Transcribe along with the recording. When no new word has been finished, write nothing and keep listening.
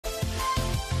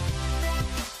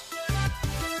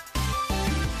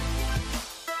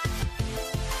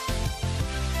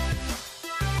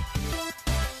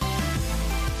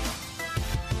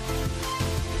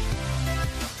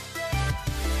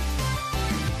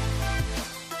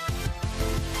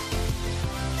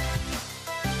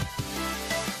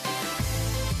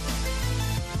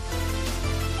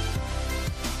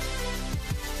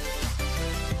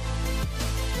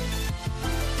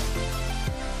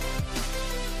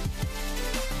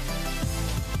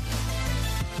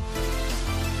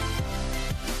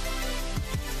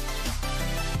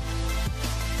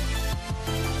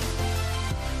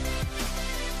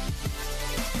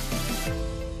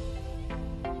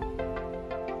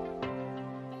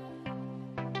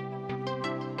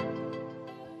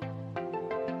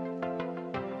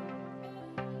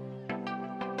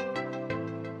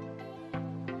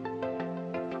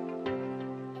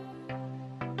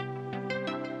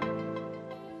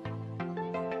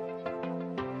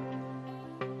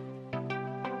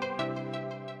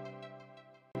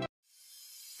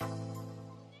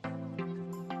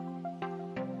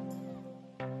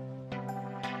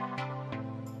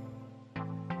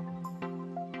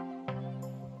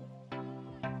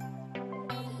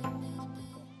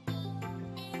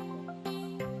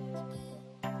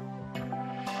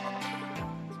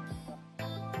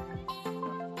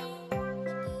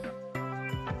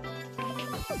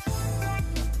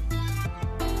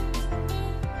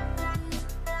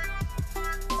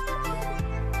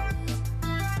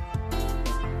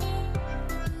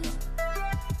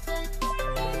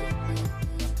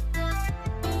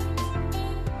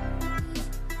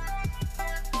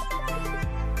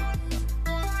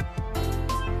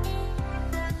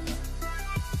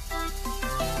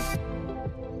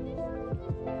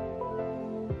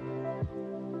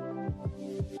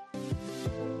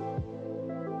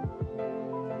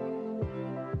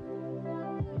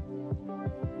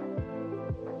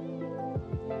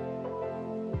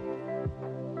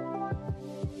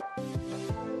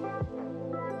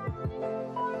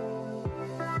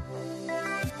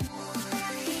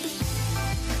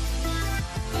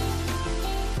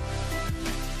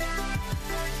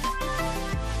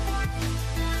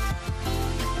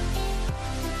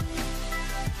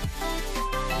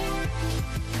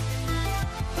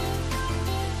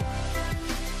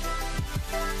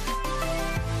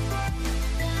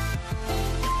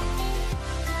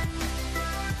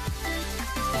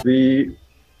the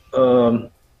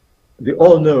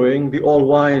all-knowing, the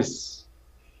all-wise,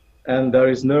 and there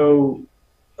is no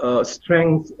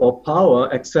strength or power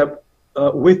except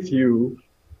with you,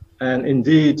 and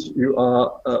indeed you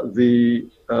are the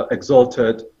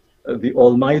exalted, the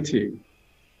Almighty.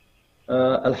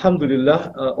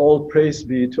 Alhamdulillah, all praise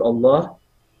be to Allah,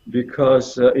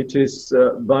 because it is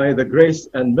by the grace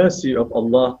and mercy of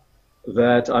Allah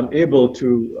that I'm able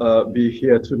to be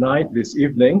here tonight, this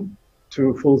evening,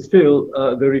 to fulfill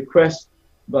the request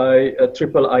by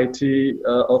IIIT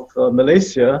of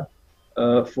Malaysia.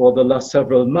 For the last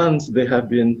several months, they have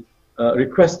been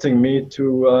requesting me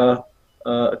to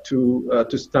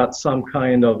start some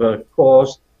kind of a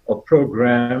course or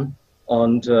program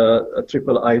on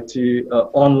IIIT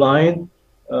online,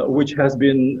 which has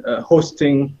been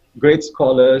hosting great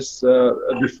scholars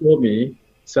before me,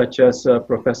 such as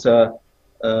Professor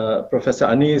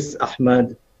Anis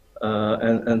Ahmad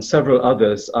and several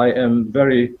others. I am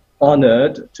very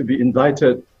honored to be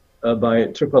invited by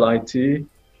IIIT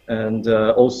and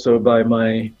also by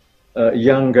my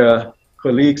younger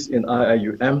colleagues in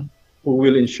IIUM, who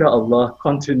will inshallah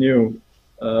continue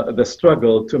the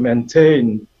struggle to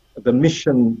maintain the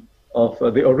mission of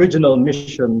the original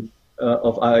mission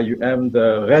of IIUM,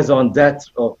 the raison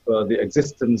d'etre of the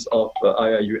existence of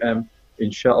IIUM,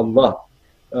 inshallah.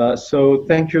 So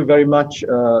thank you very much,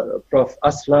 Prof.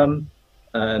 Aslam,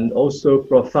 and also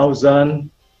Prof. Fauzan,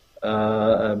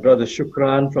 Brother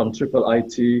Shukran from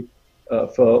IIIT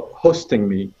for hosting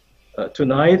me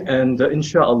tonight, and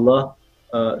inshallah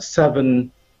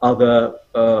 7 other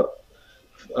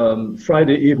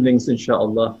Friday evenings,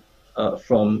 inshallah,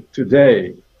 from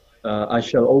today. I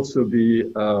shall also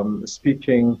be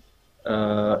speaking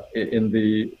in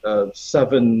the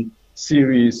 7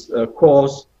 series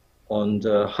course on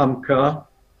the Hamka,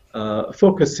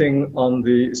 focusing on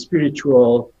the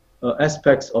spiritual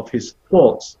aspects of his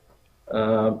thoughts.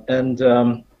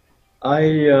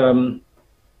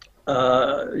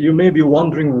 You may be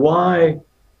wondering why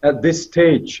at this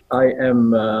stage I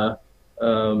am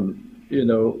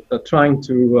trying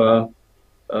to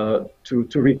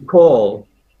recall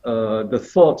the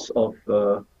thoughts of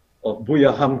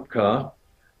Buya Hamka.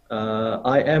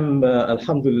 I am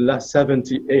alhamdulillah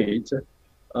 78.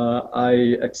 I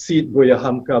exceed Buya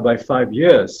Hamka by 5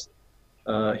 years.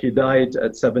 He died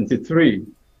at 73.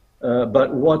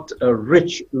 But what a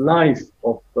rich life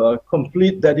of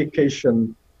complete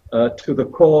dedication to the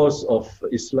cause of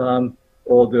Islam,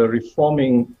 or the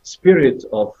reforming spirit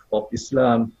of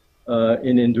Islam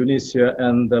in Indonesia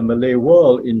and the Malay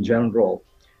world in general.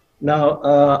 Now,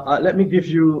 let me give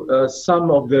you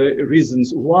some of the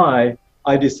reasons why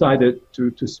I decided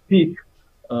to speak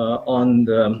about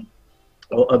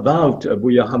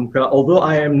Buya Hamka. Although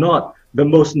I am not the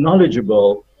most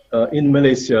knowledgeable in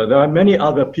Malaysia, there are many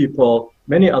other people,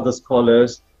 many other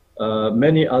scholars,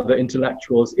 many other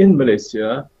intellectuals in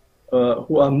Malaysia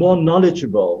who are more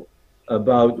knowledgeable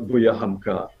about Buya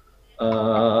Hamka.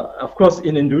 Of course,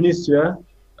 in Indonesia,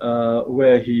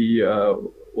 where he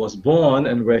was born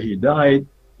and where he died,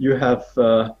 you have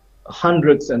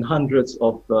hundreds and hundreds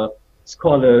of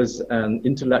scholars and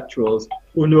intellectuals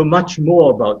who know much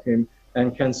more about him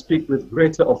and can speak with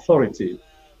greater authority.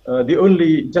 The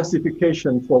only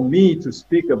justification for me to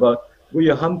speak about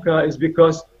Buya Hamka is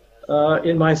because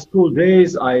in my school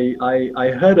days,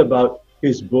 I heard about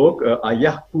his book,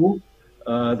 Ayahku.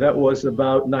 That was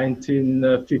about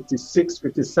 1956,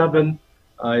 57.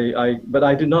 But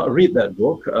I did not read that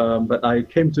book, but I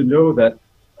came to know that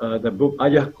the book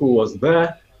Ayahku was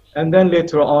there. And then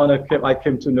later on, I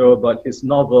came to know about his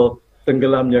novel,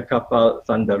 Tenggelamnya Kapal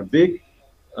Thunderbig,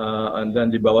 and then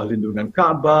Di Bawah Lindungan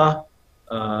Ka'bah.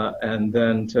 And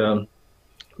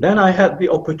then I had the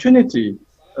opportunity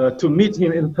to meet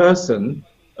him in person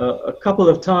a couple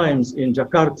of times in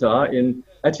Jakarta,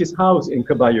 at his house in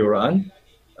Kebayoran.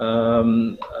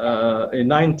 In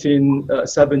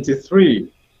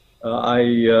 1973,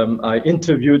 I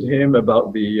interviewed him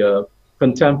about the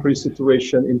contemporary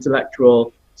situation,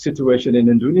 intellectual situation in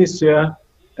Indonesia,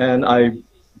 and I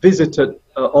visited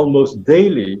almost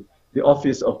daily the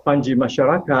office of Panji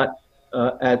Masyarakat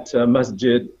at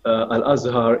Masjid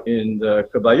Al-Azhar in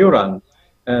Kebayoran.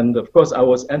 And of course, I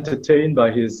was entertained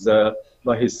by his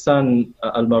son,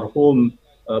 Almarhum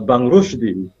Bang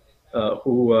Rushdie,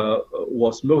 who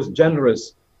was most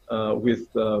generous with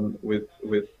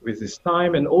his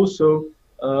time, and also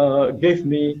gave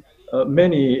me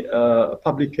many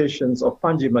publications of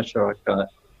Panji Masyarakat,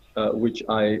 which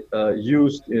I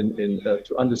used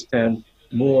to understand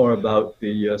more about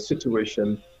the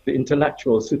situation, the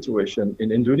intellectual situation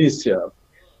in Indonesia.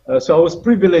 So I was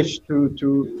privileged to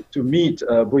meet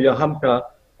Buya Hamka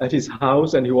at his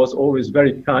house, and he was always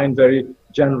very kind, very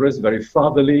generous, very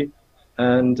fatherly,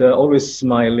 and always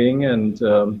smiling. And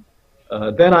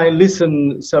then I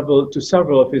listened to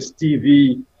several of his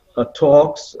TV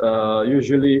talks.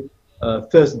 Usually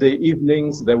Thursday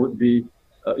evenings there would be,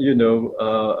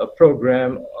 a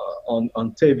program on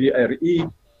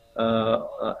TVRI,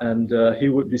 and he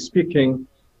would be speaking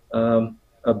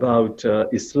about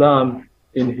Islam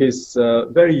in his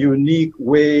very unique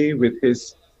way, with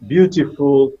his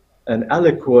beautiful and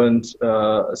eloquent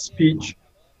speech,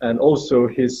 and also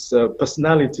his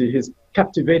personality, his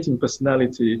captivating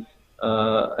personality.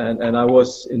 And I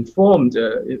was informed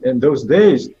in those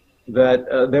days that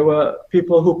there were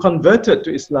people who converted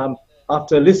to Islam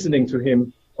after listening to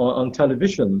him on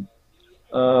television.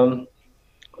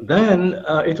 Then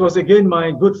it was again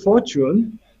my good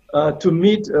fortune to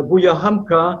meet Buya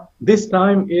Hamka, this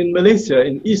time in Malaysia,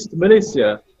 in East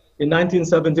Malaysia, in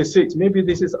 1976. Maybe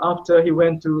this is after he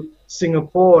went to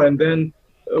Singapore and then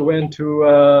went to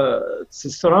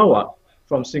Sarawak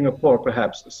from Singapore,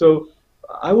 perhaps. So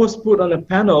I was put on a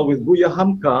panel with Buya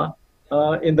Hamka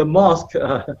in the mosque,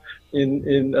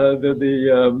 in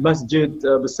the Masjid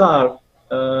Besar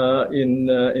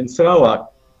in Sarawak.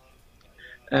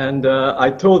 And I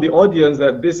told the audience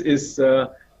that this is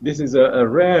a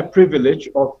rare privilege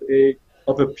of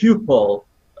a pupil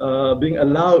being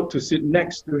allowed to sit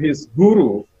next to his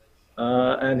guru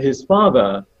and his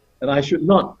father, and I should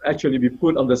not actually be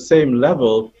put on the same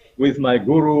level with my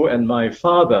guru and my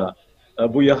father,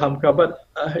 Buya Hamka. But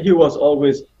he was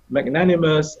always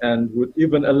magnanimous and would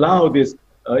even allow this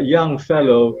young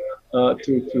fellow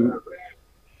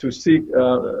to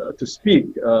speak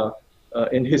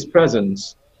in his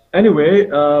presence. Anyway,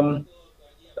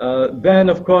 then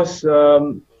of course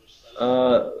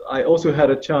I also had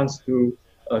a chance to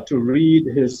read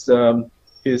his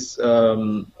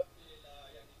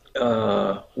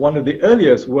one of the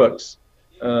earliest works,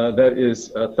 that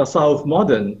is Tasawuf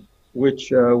Modern,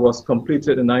 which was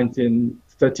completed in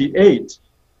 1938,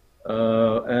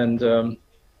 and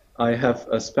I have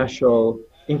a special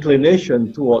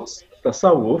inclination towards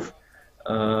Tasawuf,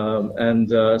 and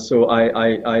so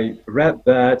I read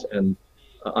that, and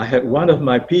I had one of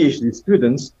my PhD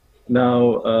students,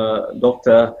 now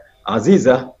Dr.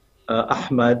 Aziza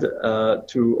Ahmad,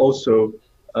 to also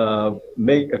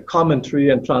make a commentary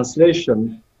and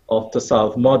translation of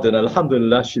Tasawuf Modern.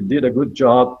 Alhamdulillah, she did a good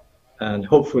job, and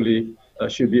hopefully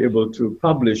she'll be able to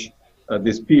publish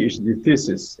this PhD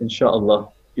thesis, inshallah,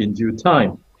 in due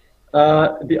time.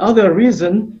 The other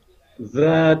reason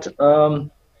that,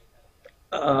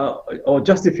 or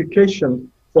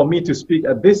justification for me to speak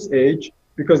at this age,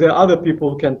 because there are other people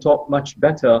who can talk much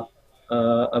better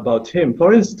about him.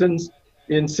 For instance,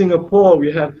 in Singapore,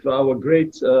 we have our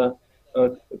great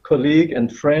colleague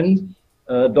and friend,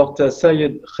 Dr.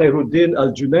 Sayyid Khairuddin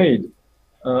Al-Junaid,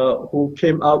 who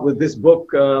came out with this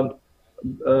book,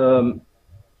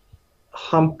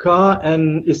 Hamka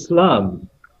and Islam,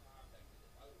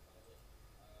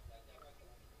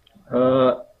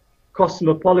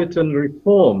 Cosmopolitan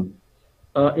Reform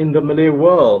in the Malay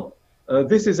World.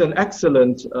 This is an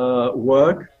excellent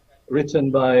work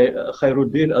written by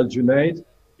Khairuddin Al-Junaid.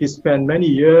 He spent many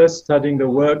years studying the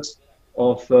works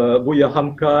of Buya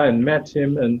Hamka and met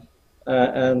him,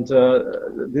 and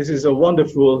this is a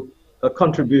wonderful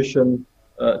contribution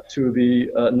to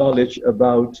the knowledge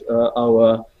about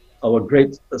our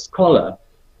great scholar.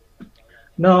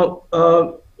 Now,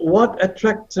 what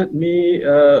attracted me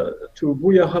to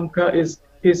Buya Hamka is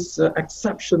his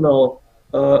exceptional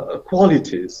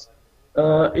qualities.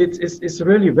 It's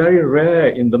really very rare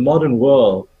in the modern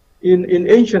world. In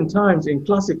ancient times, in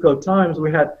classical times,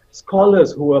 we had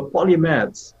scholars who were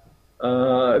polymaths.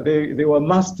 They were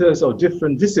masters of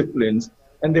different disciplines,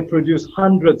 and they produced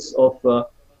hundreds of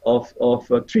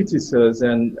treatises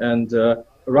and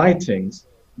writings.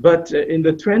 But in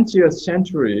the 20th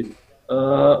century,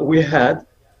 we had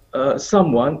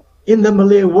someone in the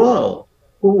Malay world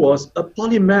who was a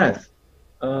polymath.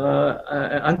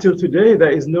 Until today,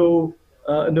 there is no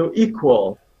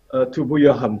equal to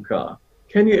Buya Hamka.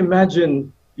 Can you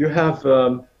imagine you have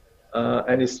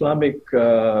an Islamic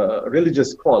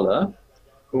religious scholar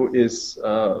who is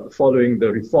following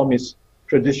the reformist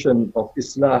tradition of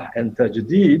Islah and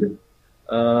Tajdeed,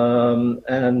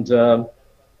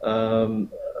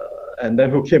 and then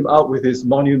who came out with his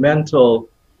monumental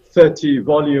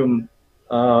 30-volume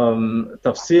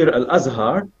Tafsir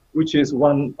al-Azhar, which is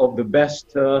one of the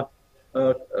best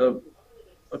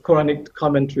Quranic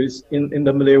commentaries in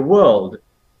the Malay world.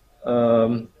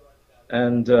 And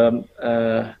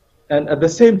at the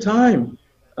same time,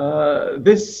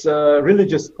 this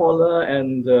religious scholar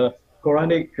and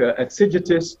Quranic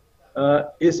exegetus,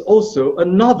 is also a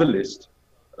novelist.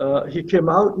 He came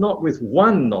out not with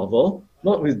one novel,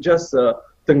 not with just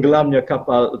Tenggelamnya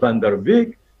Kapal Van der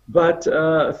Wijk, but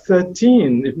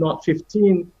 13, if not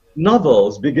 15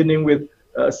 novels, beginning with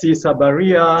Si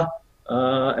Sabaria,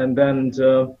 and then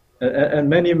and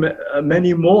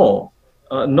many more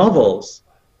novels.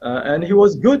 And he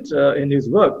was good in his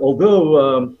work,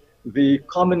 although the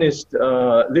communist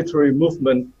literary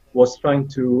movement was trying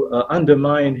to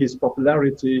undermine his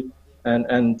popularity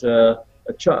and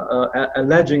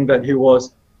alleging that he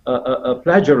was a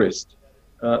plagiarist.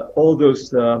 All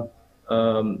those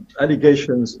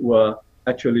allegations were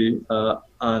actually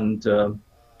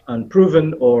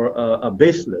unproven or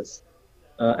baseless.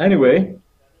 Anyway,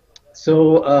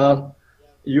 so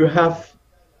you have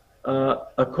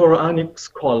a Quranic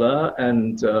scholar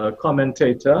and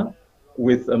commentator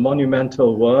with a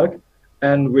monumental work,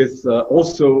 and with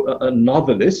also a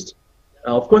novelist.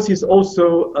 Of course, he's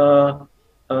also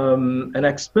an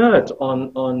expert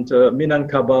on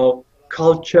Minangkabau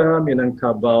culture,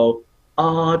 Minangkabau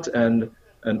art, and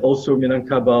also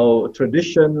Minangkabau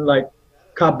tradition, like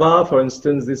Kaaba, for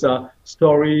instance. These are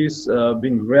stories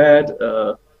being read,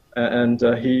 and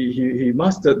he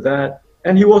mastered that.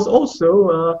 And he was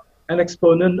also an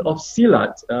exponent of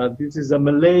Silat. This is a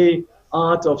Malay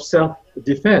art of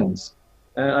self-defense.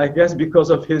 I guess because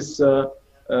of his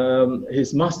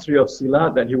mastery of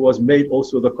Silat, that he was made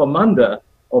also the commander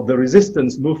of the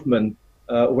resistance movement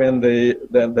when the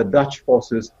Dutch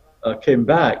forces came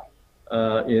back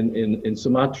in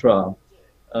Sumatra.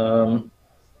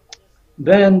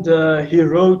 Then he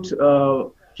wrote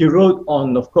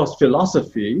on, of course,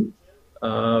 philosophy,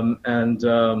 and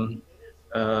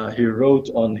he wrote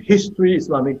on history,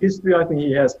 Islamic history. I think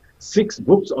he has 6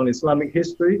 books on Islamic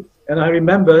history. And I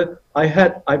remember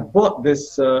I bought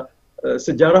this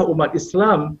Sejarah Umat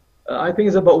Islam. I think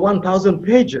it's about 1,000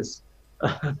 pages.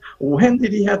 When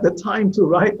did he have the time to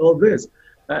write all this?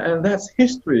 And that's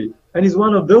history. And he's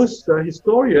one of those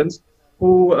historians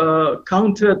who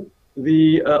countered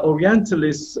the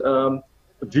Orientalist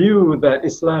view that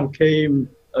Islam came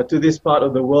to this part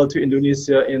of the world, to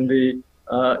Indonesia, in the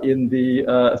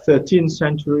 13th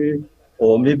century,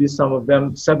 or maybe some of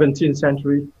them 17th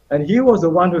century. And he was the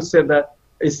one who said that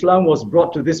Islam was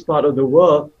brought to this part of the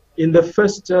world in the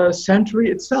 1st century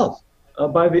itself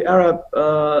by the Arab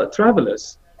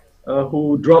travelers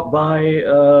who dropped by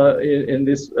in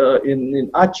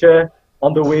Aceh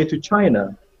on the way to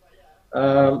China.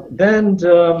 Then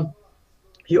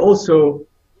he also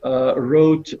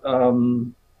wrote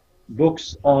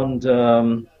books on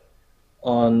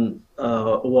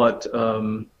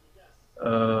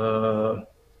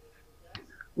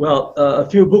a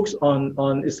few books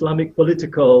on Islamic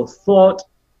political thought,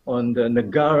 on the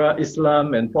Negera,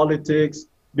 Islam and politics,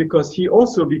 because he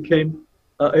also became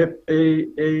a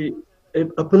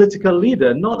political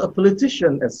leader, not a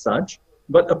politician as such,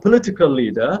 but a political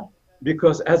leader,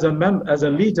 because as a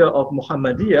leader of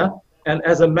Muhammadiyah and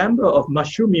as a member of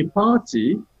Masyumi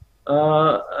party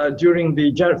during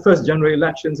the first general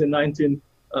elections in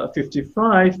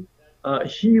 1955,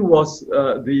 he was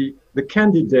the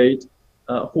candidate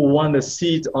who won a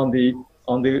seat on the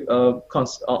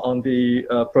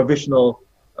provisional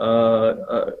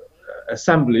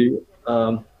assembly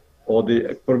or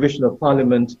the provisional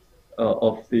parliament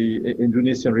of the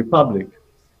Indonesian Republic.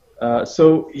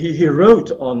 So he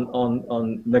wrote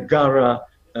on Negara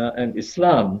and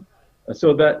Islam,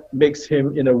 so that makes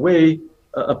him in a way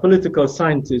a political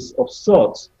scientist of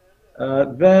sorts.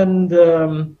 Of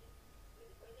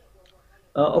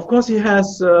course, he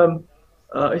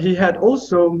had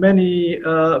also many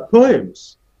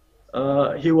poems.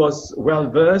 He was well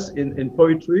versed in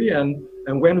poetry, and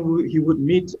when he would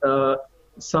meet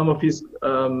some of his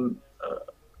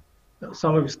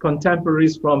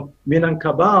contemporaries from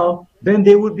Minangkabau, then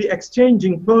they would be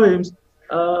exchanging poems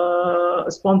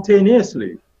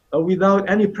spontaneously, without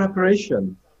any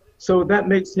preparation. So that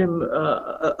makes him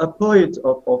a poet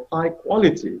of high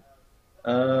quality.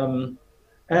 And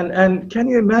can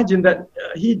you imagine that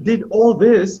he did all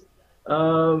this,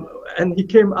 and he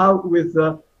came out with,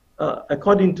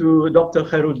 according to Dr.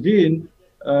 Khairuddin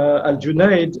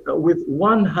Al-Junaid, with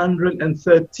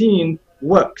 113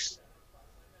 works.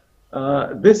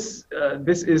 This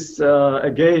is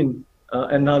again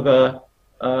another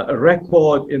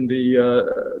record in the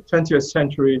 20th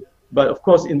century. But of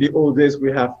course, in the old days,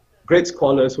 we have great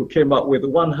scholars who came up with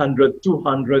 100,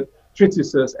 200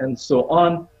 treatises and so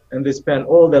on. And they spent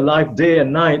all their life, day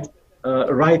and night,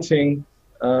 writing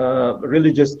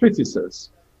religious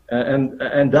treatises,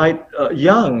 and died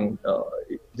young,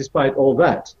 despite all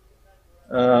that.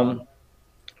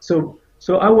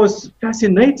 So I was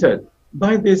fascinated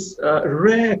by this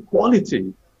rare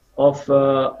quality of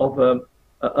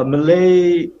a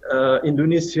Malay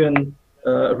Indonesian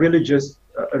religious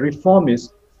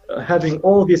reformist having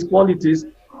all these qualities,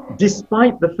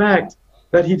 despite the fact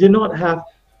that he did not have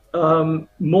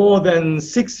more than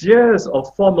 6 years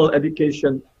of formal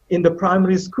education in the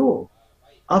primary school.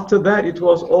 After that, it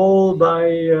was all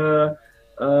by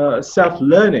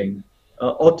self-learning,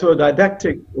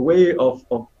 autodidactic way of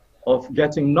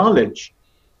getting knowledge.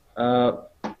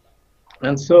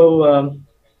 And so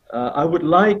I would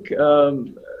like,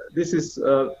 this is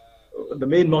the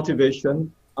main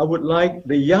motivation, I would like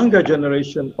the younger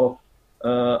generation of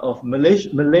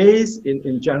Malays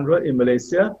in general in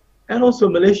Malaysia, and also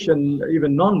Malaysian,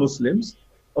 even non-Muslims,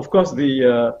 of course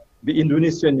the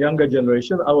Indonesian younger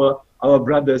generation, our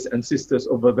brothers and sisters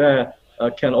over there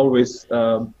can always,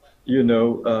 you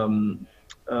know,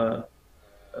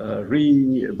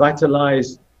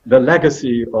 revitalize the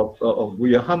legacy of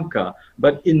Buya Hamka.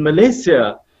 But in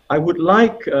Malaysia, I would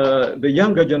like the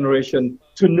younger generation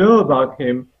to know about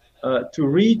him, to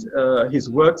read his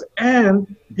works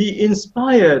and be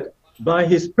inspired by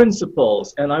his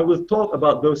principles. And I will talk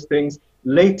about those things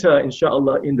later,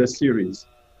 inshallah, in the series,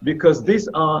 because these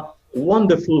are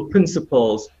wonderful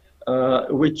principles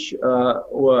which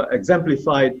were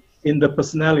exemplified in the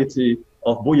personality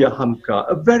of Buya Hamka,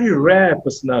 a very rare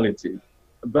personality,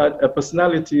 but a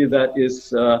personality that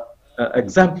is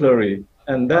exemplary,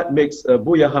 and that makes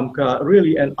Buya Hamka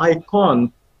really an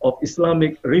icon of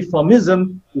Islamic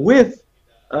reformism with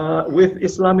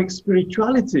Islamic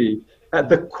spirituality at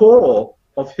the core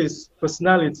of his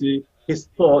personality, his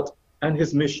thought, and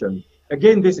his mission.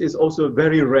 Again, this is also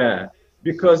very rare,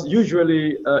 because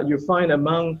usually you find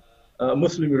among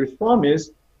Muslim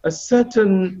reformists a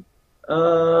certain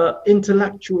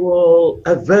intellectual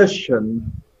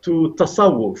aversion to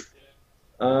tasawwuf,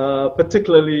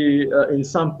 particularly in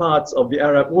some parts of the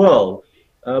Arab world.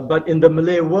 But in the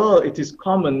Malay world, it is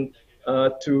common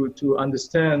to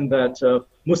understand that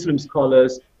Muslim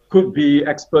scholars could be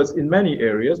experts in many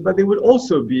areas, but they would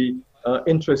also be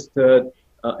interested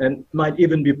and might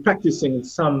even be practicing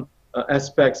some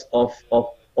aspects of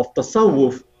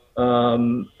tasawwuf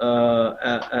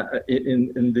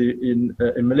in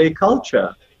Malay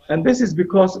culture. And this is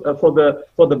because for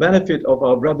the benefit of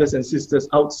our brothers and sisters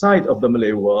outside of the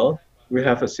Malay world, we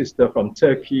have a sister from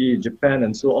Turkey, Japan,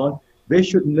 and so on. They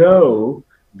should know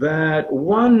that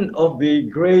one of the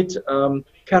great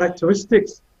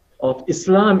characteristics of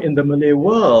Islam in the Malay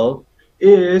world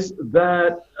is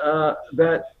that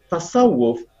that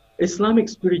tasawwuf, Islamic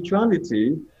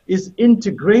spirituality, is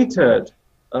integrated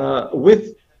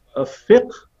with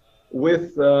fiqh,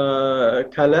 with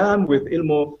kalam, with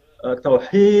ilmu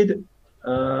tawheed,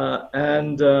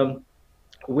 and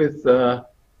with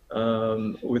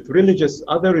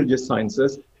other religious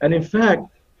sciences. And in fact,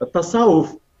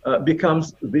 tasawwuf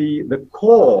becomes the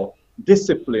core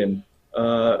discipline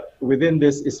within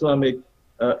this Islamic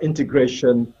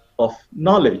integration of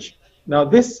knowledge. Now,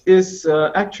 this is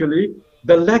actually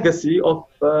the legacy of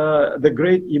the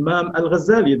great Imam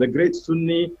Al-Ghazali, the great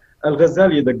Sunni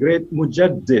Al-Ghazali, the great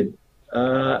Mujaddid,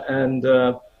 and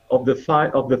of the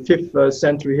 5th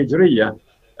century Hijriya,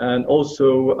 and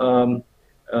also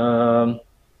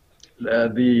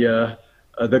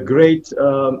the great,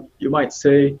 you might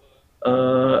say,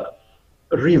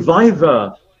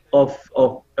 reviver of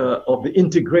the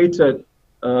integrated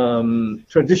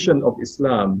tradition of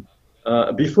Islam.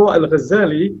 Before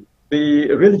Al-Ghazali,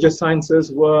 the religious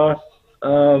sciences were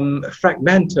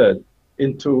fragmented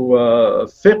into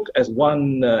fiqh as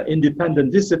one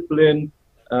independent discipline,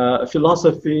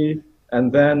 philosophy,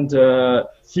 and then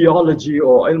theology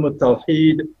or ilm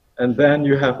al-tawheed, and then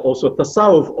you have also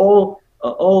tasawwuf,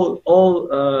 all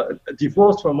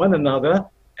divorced from one another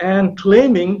and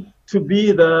claiming to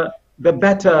be the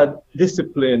better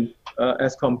discipline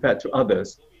as compared to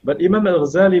others. But Imam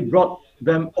Al-Ghazali brought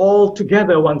them all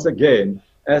together once again,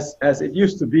 as it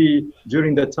used to be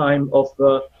during the time of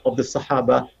the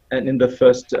Sahaba and in the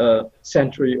first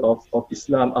century of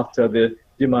Islam after the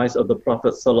demise of the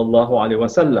Prophet sallallahu alaihi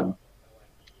wasallam.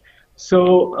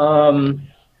 So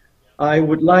I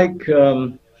would like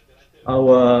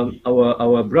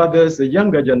our brothers, the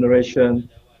younger generation,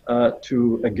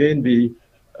 to again be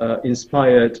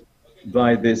inspired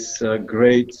by this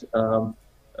great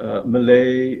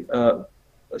Malay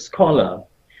scholar.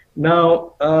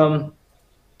 Now,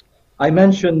 I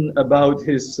mentioned about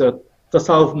his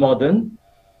Tasawwuf Modern,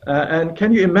 and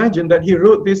can you imagine that he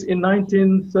wrote this in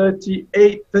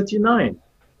 1938-39?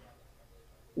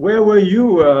 Where were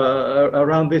you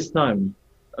around this time?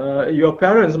 your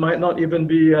parents might not even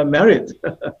be married.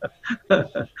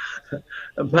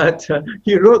 But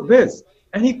he wrote this,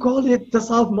 and he called it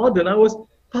Tasawwuf Modern. I was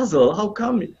puzzled. How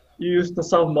come you use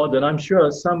Tasawwuf Modern? I'm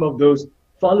sure some of those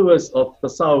followers of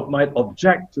Tasawwuf might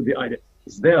object to the idea.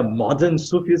 Is there a modern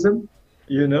Sufism?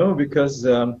 You know, because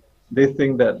they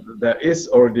think that there is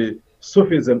already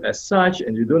Sufism as such,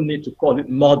 and you don't need to call it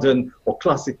modern or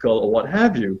classical or what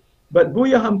have you. But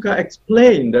Buya Hamka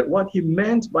explained that what he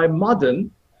meant by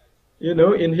modern, you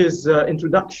know, in his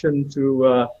introduction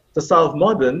to Tasawwuf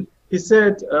Modern, he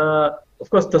said, of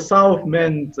course, Tasawwuf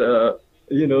meant,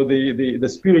 you know, the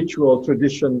spiritual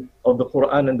tradition of the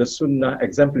Quran and the Sunnah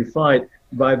exemplified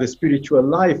by the spiritual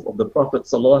life of the Prophet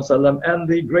ﷺ and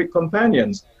the great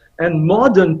companions. And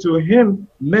modern to him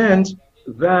meant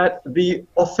that the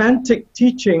authentic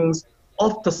teachings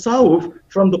of Tasawwuf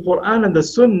from the Quran and the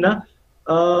Sunnah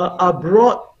are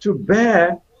brought to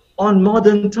bear on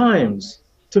modern times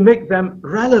to make them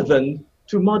relevant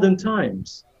to modern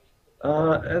times.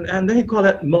 And then he called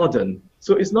it modern.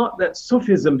 So it's not that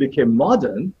Sufism became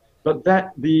modern, but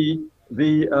that the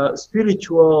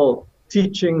spiritual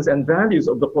teachings and values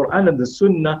of the Quran and the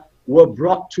Sunnah were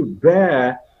brought to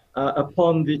bear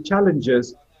upon the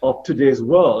challenges of today's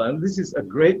world. And this is a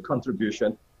great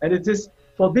contribution. And it is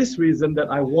for this reason that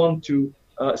I want to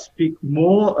speak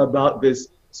more about this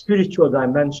spiritual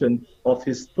dimension of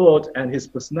his thought and his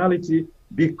personality,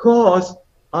 because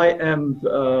I am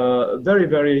very,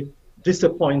 very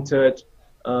disappointed,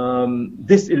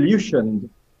 disillusioned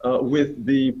with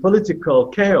the political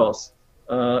chaos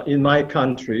in my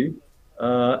country,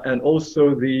 and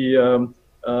also the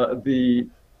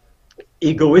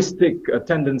egoistic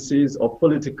tendencies of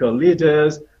political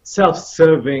leaders,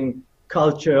 self-serving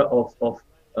culture of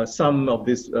some of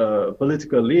these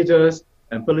political leaders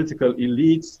and political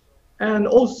elites, and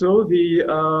also the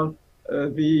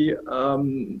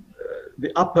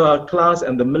upper class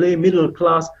and the Malay middle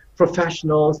class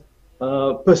professionals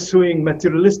pursuing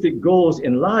materialistic goals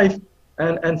in life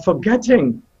and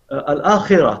forgetting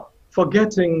al-akhirah,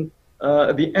 forgetting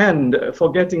the end,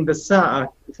 forgetting the sa'ah,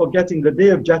 forgetting the day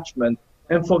of judgment,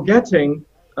 and forgetting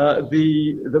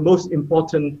the most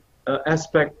important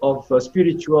aspect of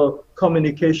spiritual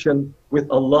communication with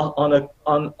Allah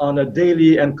on a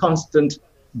daily and constant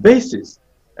basis.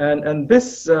 And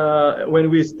this, when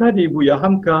we study Buya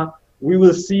Hamka, we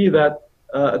will see that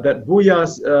that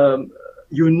Buya's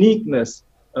uniqueness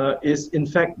is in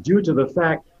fact due to the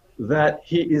fact that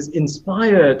he is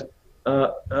inspired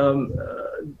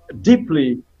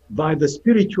deeply by the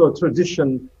spiritual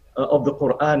tradition of the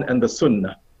Quran and the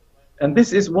Sunnah. And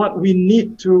this is what we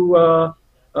need to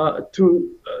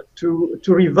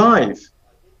revive.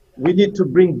 We need to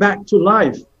bring back to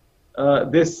life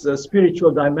this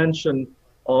spiritual dimension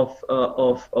of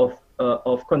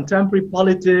contemporary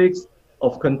politics,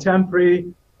 of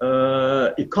contemporary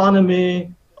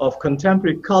economy, of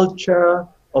contemporary culture,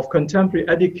 of contemporary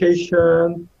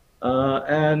education,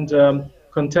 and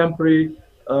contemporary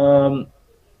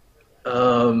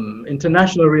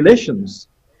international relations.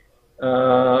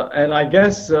 And I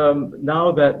guess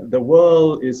now that the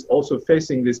world is also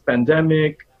facing this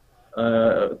pandemic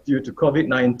due to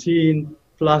COVID-19,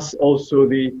 plus also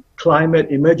the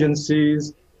climate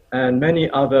emergencies and many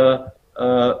other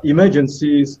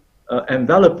emergencies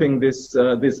enveloping this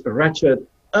wretched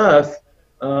earth,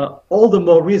 all the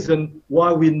more reason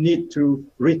why we need to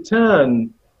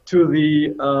return to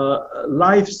the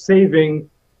life-saving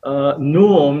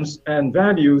norms and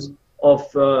values of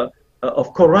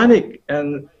Quranic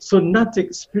and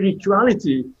Sunnatic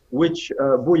spirituality, which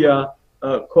Buya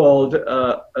called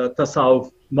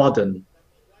Tasawwuf Modern.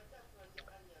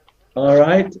 All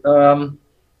right,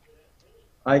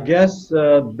 I guess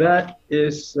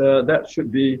that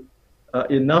should be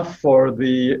enough for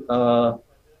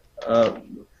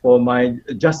for my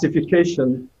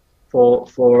justification for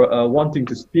wanting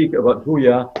to speak about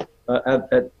Buya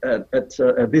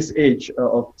at this age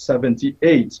of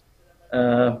 78.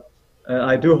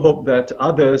 I do hope that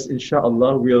others,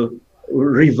 inshallah, will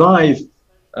revive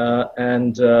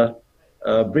and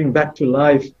bring back to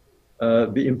life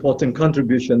the important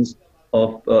contributions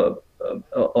of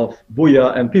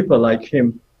Buya and people like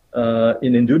him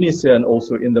in Indonesia and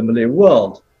also in the Malay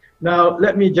world. Now,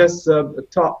 let me just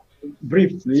talk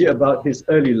briefly about his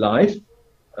early life.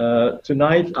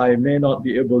 Tonight, I may not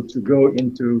be able to go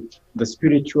into the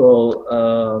spiritual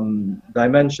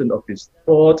dimension of his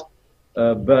thought,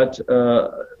 but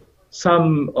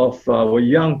some of our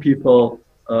young people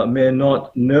may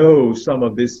not know some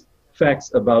of these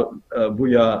facts about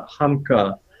Buya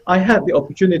Hamka. I had the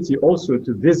opportunity also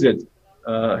to visit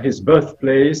his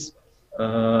birthplace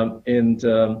in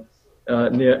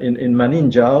near in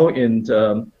Maninjau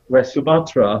in West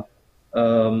Sumatra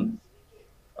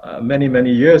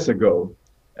many years ago,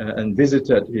 and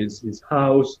visited his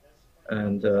house.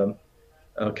 And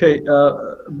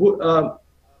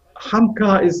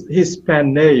Hamka is his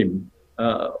pen name.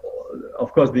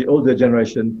 Of course, the older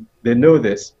generation, they know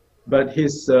this, but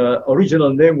his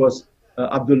original name was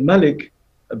Abdul Malik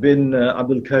bin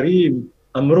Abdul Karim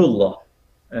Amrullah,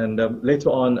 and later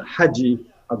on Haji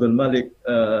Abdul Malik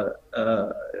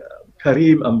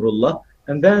Karim Amrullah,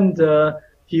 and then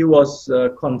he was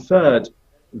conferred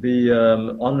the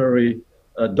honorary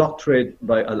doctorate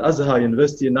by Al-Azhar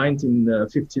University in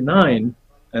 1959,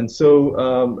 and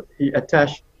so he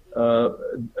attached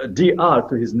DR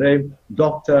to his name,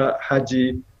 Dr.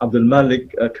 Haji Abdul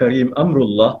Malik Karim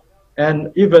Amrullah.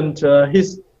 And even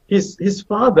his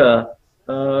father,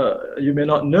 you may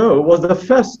not know, was the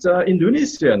first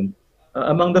Indonesian,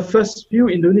 among the first few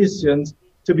Indonesians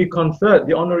to be conferred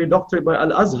the honorary doctorate by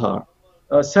Al-Azhar,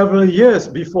 several years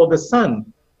before the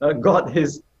son got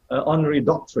his honorary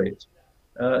doctorate.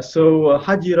 So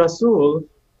Haji Rasul,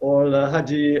 or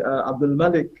Haji Abdul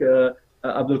Malik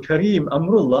Abdul Karim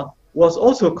Amrullah, was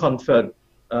also conferred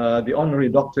the honorary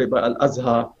doctorate by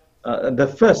Al-Azhar, the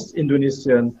first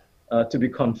Indonesian to be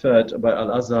conferred by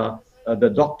Al-Azhar the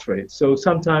doctorate. So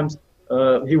sometimes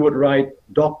he would write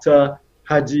Dr.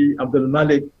 Haji Abdul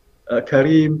Malik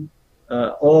Karim,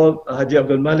 or Haji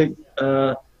Abdul Malik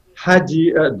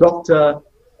Haji Dr.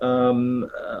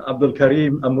 Abdul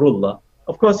Karim Amrullah.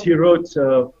 Of course, he wrote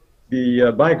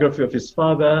the biography of his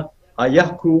father,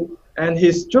 Ayahku, and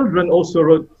his children also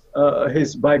wrote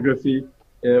his biography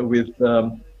with,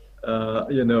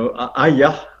 you know,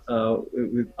 Ayah,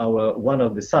 with one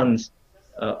of the sons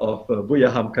of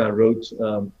Buya Hamka wrote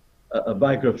a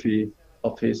biography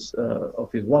of his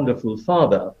wonderful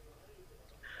father.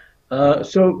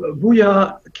 So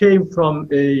Buya came from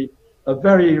a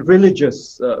very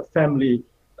religious family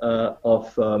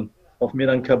of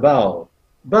Minangkabau,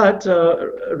 but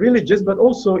religious, but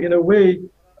also in a way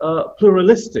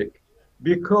pluralistic,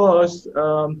 because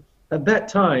at that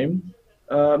time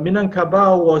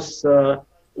Minangkabau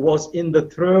was in the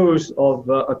throes of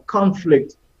a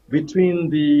conflict between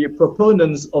the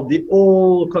proponents of the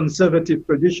old conservative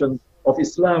tradition of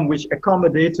Islam, which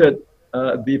accommodated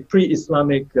the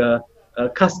pre-Islamic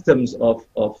customs of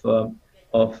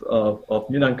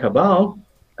Minangkabau,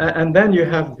 and then you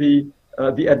have the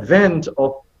advent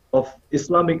of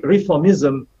Islamic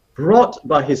reformism brought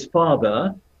by his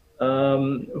father,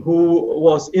 who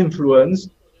was influenced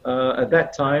at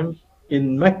that time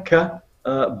in Mecca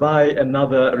by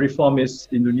another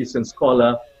reformist Indonesian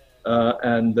scholar,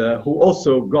 and who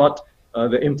also got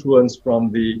the influence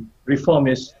from the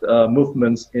reformist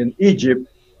movements in Egypt,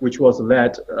 which was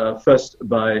led first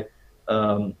by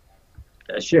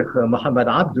Sheikh Muhammad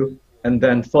Abdul, and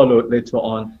then followed later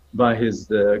on by his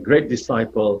great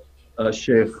disciple,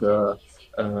 Sheikh,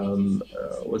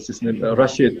 what's his name,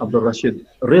 Abdul Rashid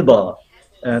Rida.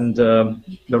 And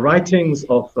the writings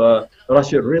of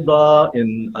Rashid Rida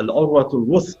in Al-Urwatul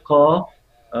Wuthqa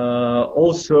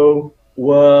also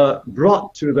were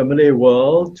brought to the Malay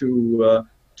world,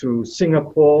 to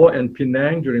Singapore and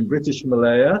Penang during British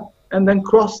Malaya, and then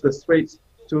crossed the straits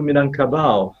to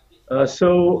Minangkabau.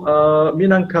 So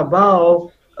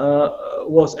Minangkabau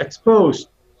was exposed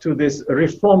to this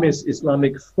reformist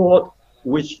Islamic thought,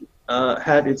 which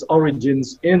had its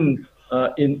origins in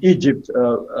Egypt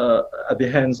at the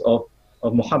hands of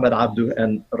Muhammad Abdul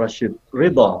and Rashid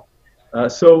Rida.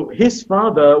 So his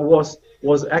father was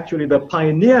actually the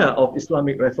pioneer of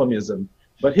Islamic reformism,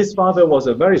 but his father was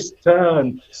a very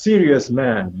stern, serious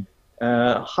man,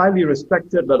 highly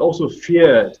respected but also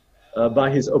feared by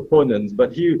his opponents.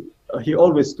 But he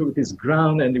always stood his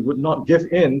ground, and he would not give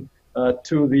in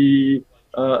to the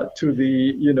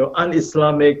you know,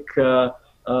 un-Islamic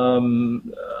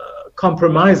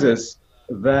compromises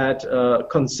that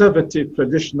conservative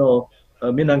traditional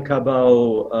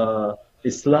Minangkabau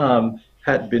Islam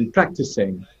had been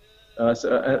practicing.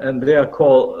 And they are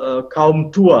called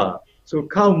kaum tua. So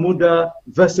kaum muda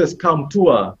versus kaum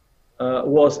tua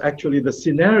was actually the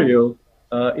scenario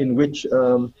in which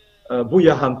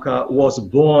Buya Hamka was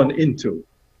born into.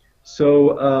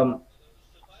 So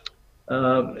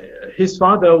his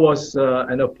father was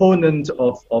an opponent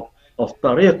of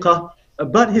tariqah,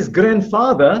 but his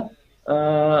grandfather,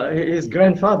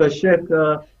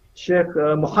 Sheikh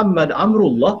Muhammad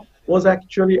Amrullah, was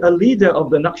actually a leader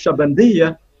of the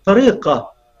Naqshbandiyya tariqah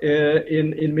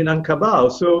in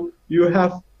Minangkabau. So you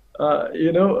have,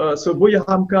 you know, so Buya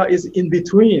Hamka is in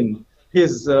between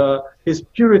his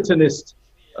Puritanist,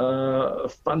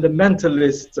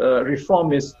 fundamentalist,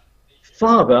 reformist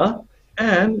father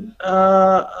and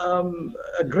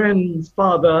a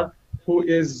grandfather who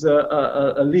is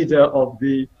a leader of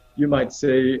the, you might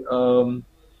say,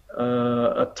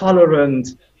 a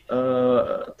tolerant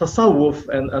tasawwuf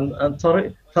and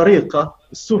tariqah,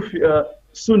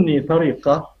 Sunni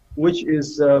tariqah, which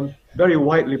is very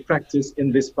widely practiced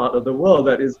in this part of the world,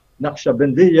 that is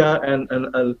Naqshbandiyya and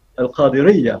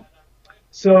Al-Qadiriyya.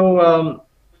 So,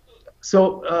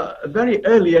 very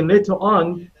early and later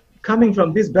on, coming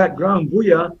from this background,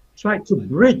 Buya tried to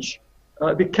bridge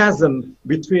the chasm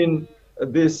between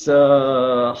this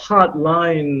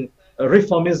hardline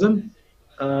reformism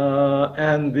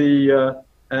and the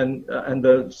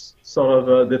sort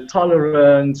of the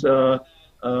tolerant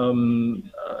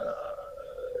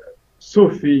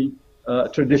Sufi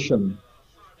tradition.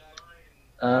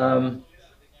 And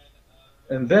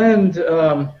then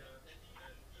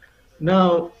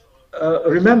now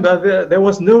remember, there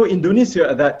was no Indonesia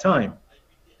at that time.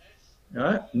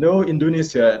 No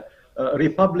Indonesia.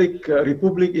 Republic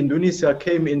Indonesia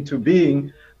came into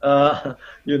being,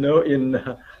 you know, in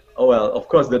well, of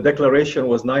course, the declaration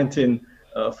was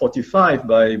 1945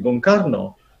 by Bung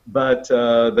Karno, but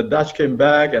the Dutch came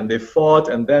back and they fought,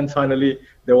 and then finally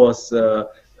there was a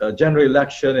general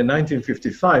election in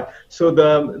 1955. So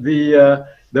the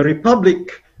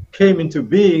Republic came into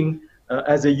being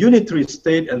as a unitary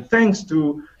state, and thanks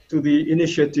to the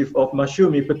initiative of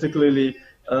Masyumi, particularly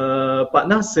Pak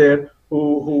Nasir,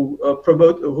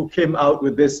 who came out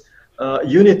with this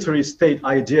unitary state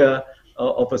idea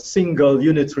of a single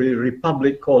unitary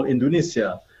republic called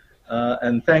Indonesia.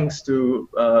 And thanks to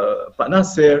Pak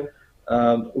Nasir,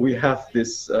 we have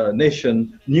this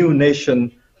new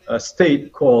nation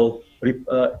state called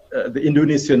the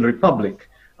Indonesian Republic.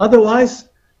 Otherwise,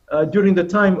 during the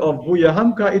time of Buya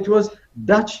Hamka, it was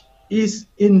Dutch East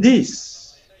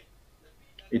Indies.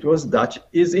 It was Dutch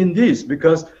East Indies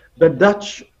because the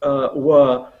Dutch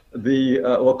were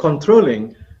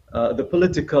controlling the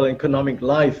political and economic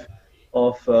life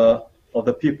of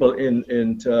the people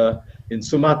in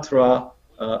Sumatra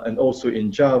and also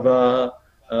in Java.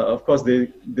 Of course,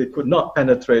 they could not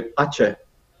penetrate Aceh.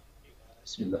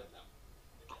 Bismillah.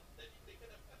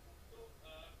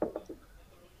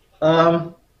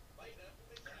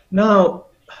 Now,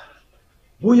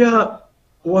 Buya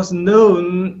was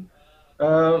known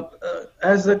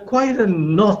as quite a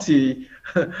naughty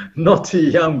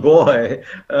young boy,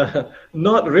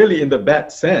 not really in the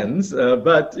bad sense,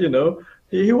 but you know,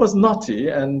 he was naughty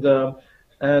and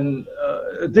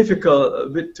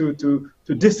difficult to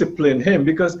discipline him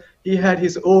because he had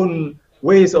his own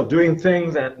ways of doing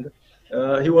things, and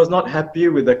he was not happy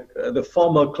with the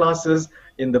formal classes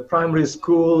in the primary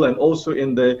school and also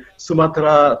in the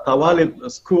Sumatra Tawalib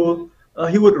school.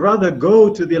 He would rather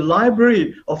go to the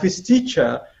library of his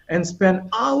teacher and spend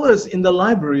hours in the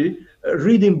library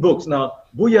reading books. Now,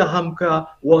 Buya Hamka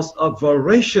was a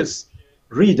voracious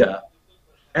reader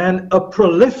and a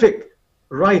prolific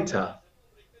writer.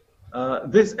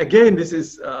 This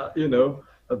is you know,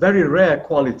 a very rare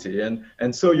quality,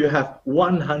 and so you have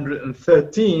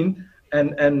 113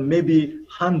 and maybe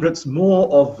hundreds more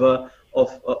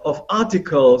of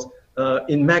articles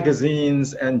in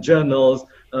magazines and journals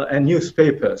and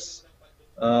newspapers,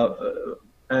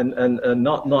 and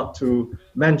not to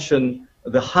mention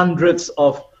the hundreds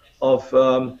of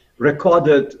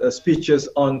recorded speeches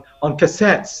on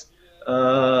cassettes,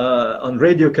 on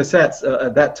radio cassettes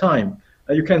at that time.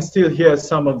 You can still hear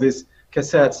some of these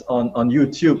cassettes on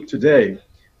YouTube today.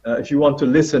 If you want to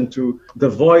listen to the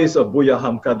voice of Buya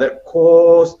Hamka, that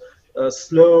coarse,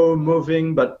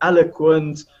 slow-moving but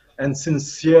eloquent and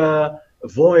sincere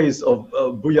voice of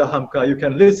Buya Hamka, you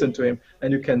can listen to him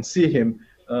and you can see him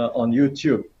on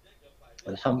YouTube.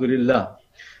 Alhamdulillah.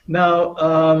 Now,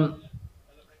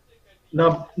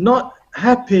 not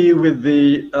happy with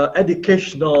the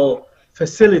educational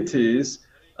facilities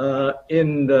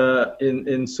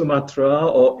in Sumatra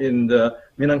or in the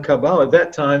Minangkabau at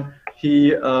that time,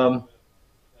 he Prof.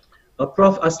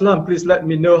 Aslam, please let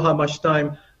me know how much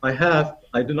time I have.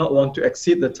 I do not want to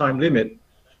exceed the time limit.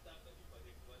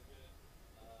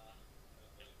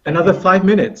 Another 5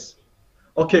 minutes.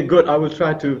 Okay, good. I will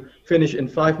try to finish in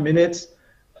 5 minutes.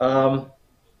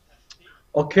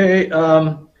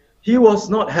 He was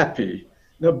not happy.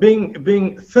 Now,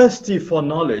 being thirsty for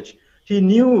knowledge, he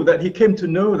knew that he came to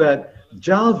know that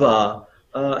Java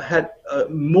had a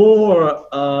more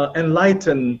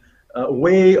enlightened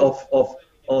way of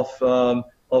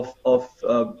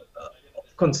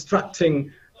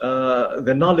constructing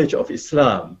the knowledge of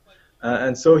Islam,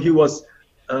 and so he was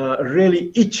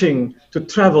really itching to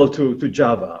travel to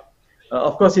Java.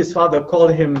 Of course, his father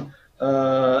called him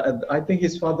and I think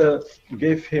his father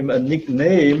gave him a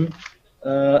nickname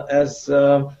as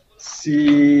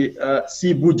Si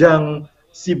Bujang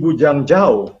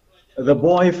Jauh, the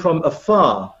boy from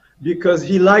afar, because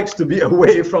he likes to be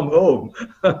away from home.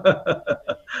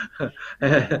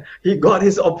 He got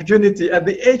his opportunity at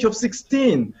the age of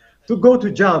 16 to go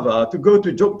to Java, to go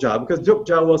to Jogja, because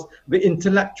Jogja was the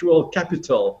intellectual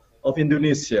capital of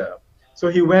Indonesia. So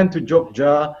he went to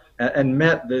Jogja and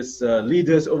met these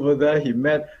leaders over there. He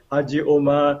met Haji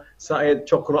Omar Said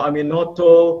Cokro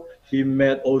Aminoto. He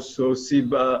met also Ki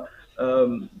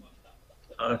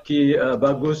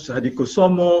Bagus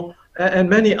Hadikusumo and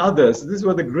many others. These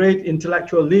were the great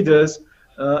intellectual leaders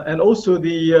and also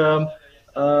the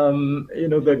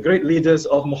the great leaders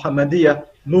of Muhammadiyah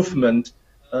movement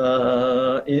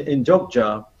in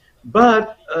Jogja.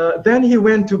 But then he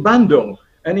went to Bandung,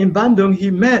 and in Bandung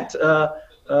he met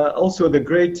also the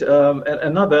great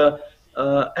another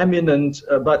eminent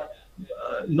but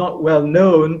not well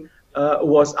known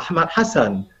was Ahmad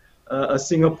Hassan, a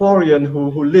Singaporean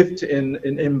who lived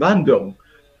in Bandung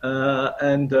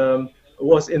and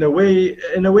was in a way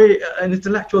an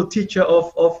intellectual teacher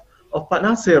of Pak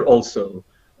Nasir also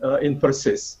in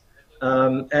Persis.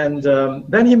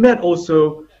 Then he met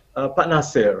also Pak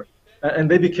Nasir,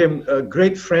 and they became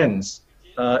great friends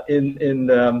in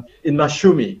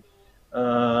Masyumi,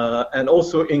 and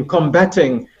also in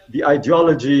combating the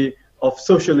ideology of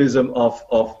socialism of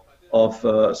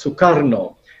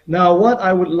Sukarno. Now, what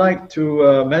I would like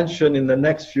to mention in the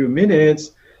next few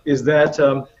minutes is that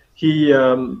he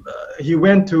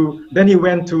went to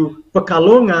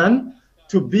Pekalongan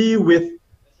to be with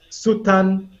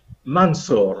Sultan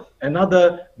Mansur.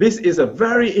 This is a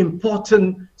very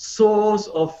important source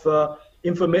of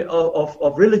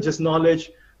religious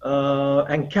knowledge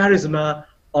and charisma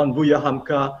on Buya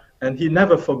Hamka, and he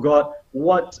never forgot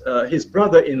what his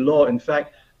brother-in-law, in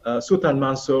fact, Sultan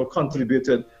Mansur,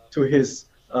 contributed to his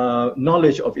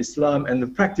knowledge of Islam and the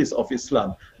practice of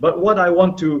Islam. But what I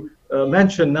want to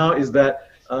mention now is that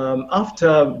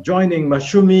after joining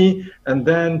Masyumi and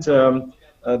then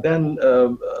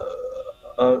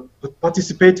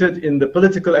participated in the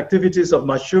political activities of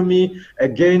Masyumi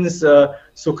against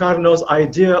Sukarno's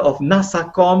idea of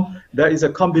Nasakom, that is a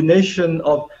combination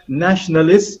of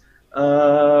nationalists,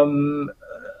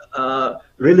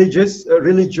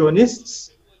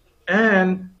 religionists,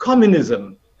 and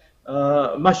communism.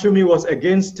 Masyumi was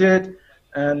against it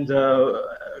and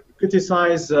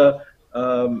criticized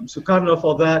Sukarno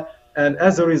for that, and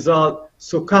as a result,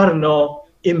 Sukarno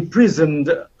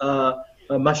imprisoned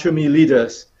Masyumi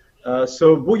leaders.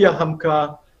 So Buya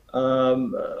Hamka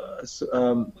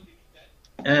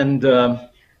and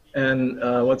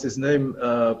what's his name,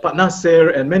 Pak Nasir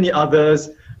and many others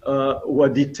were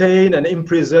detained and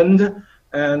imprisoned,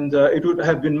 and it would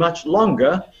have been much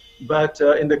longer. But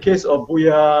in the case of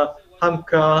Buya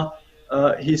Hamka,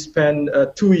 he spent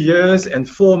 2 years and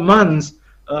 4 months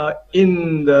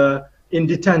in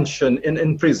detention,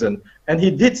 in prison. And he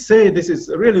did say, this is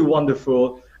really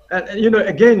wonderful. And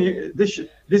again,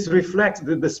 this reflects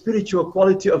the spiritual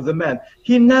quality of the man.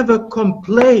 He never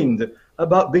complained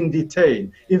about being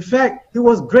detained. In fact, he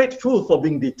was grateful for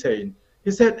being detained.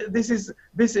 He said, this is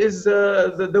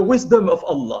the wisdom of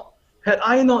Allah. Had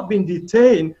I not been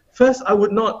detained, first I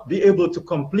would not be able to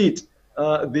complete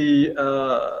the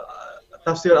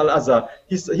Tafsir al-Azhar.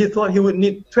 He thought he would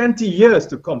need 20 years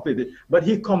to complete it, but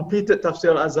he completed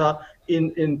Tafsir al-Azhar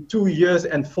in 2 years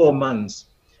and 4 months.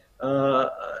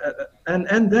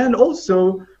 And then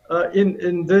also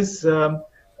during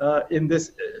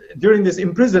this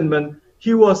imprisonment,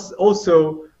 he was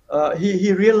also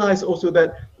he realized also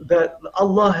that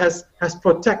Allah has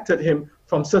protected him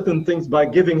from certain things by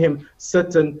giving him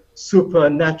certain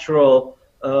supernatural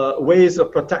ways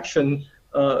of protection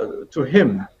to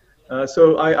him.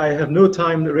 So I have no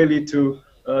time really to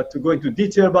go into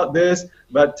detail about this,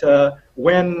 but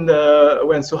when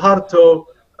Suharto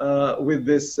with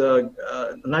this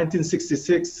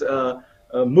 1966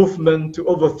 movement to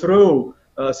overthrow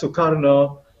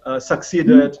Sukarno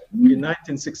succeeded in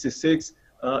 1966,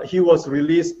 he was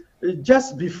released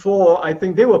just before, I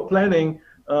think they were planning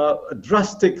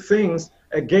drastic things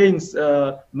against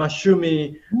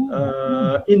Masyumi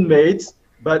inmates,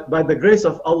 but by the grace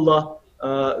of Allah,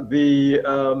 the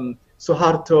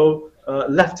Suharto,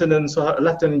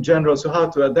 Lieutenant General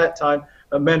Suharto at that time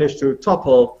managed to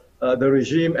topple the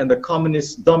regime and the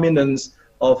communist dominance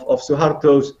of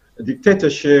Suharto's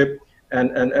dictatorship,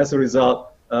 and as a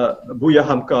result, Buya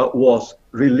Hamka was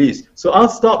released. So I'll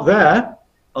stop there,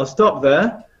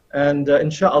 and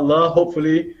inshallah,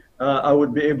 hopefully, I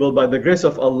would be able, by the grace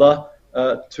of Allah,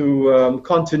 to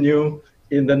continue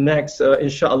in the next,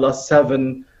 inshallah,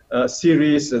 7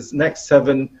 series, next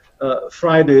 7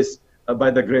 Fridays, by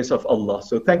the grace of Allah.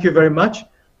 So thank you very much.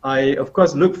 I, of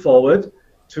course, look forward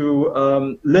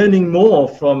to learning more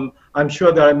from, I'm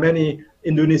sure there are many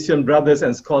Indonesian brothers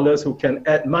and scholars who can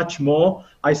add much more.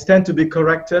 I stand to be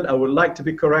corrected. I would like to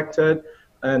be corrected.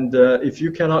 And if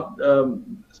you cannot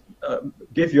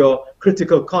give your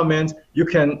critical comments, you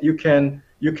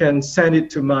can send it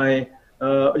to my,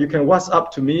 you can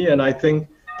WhatsApp to me, and I think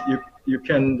you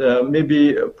can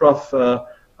maybe Prof.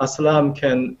 Aslam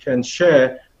can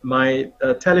share my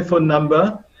telephone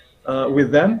number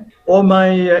with them, or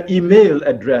my email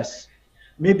address.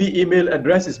 Maybe email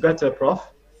address is better, Prof.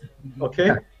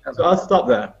 Okay, so I'll stop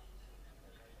there.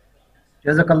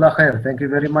 Jazakallah khair. Thank you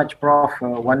very much, Prof.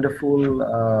 Wonderful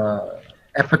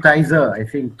appetizer, I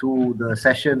think, to the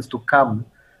sessions to come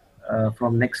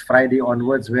from next Friday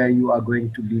onwards, where you are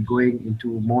going to be going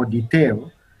into more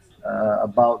detail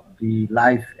about the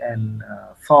life and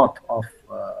thought of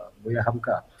Buya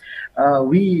Hamka.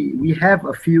 We have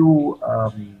a few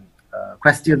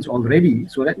questions already,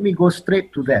 so let me go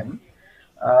straight to them.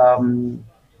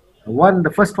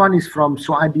 The first one is from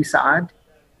Suadi Saad.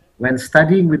 When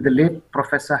studying with the late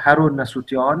Professor Harun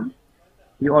Nasution,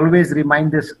 he always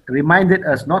reminded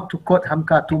us not to quote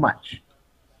Hamka too much,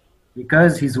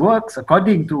 because his works,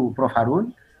 according to Prof.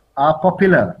 Harun, are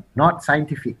popular, not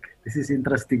scientific. This is an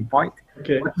interesting point.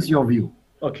 Okay. What is your view?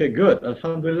 Okay, good.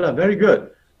 Alhamdulillah, very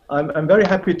good. I'm very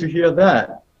happy to hear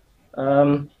that.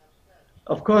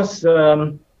 Of course,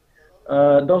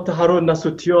 Dr. Harun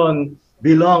Nasution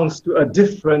belongs to a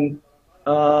different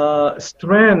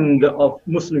strand of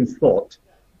Muslim thought.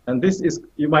 And this is,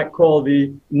 you might call,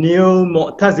 the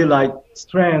neo-Mu'tazilite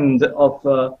strand of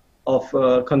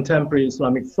contemporary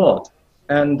Islamic thought.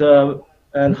 And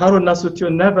Harun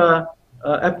Nasution never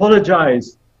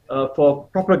apologized for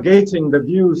propagating the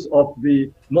views of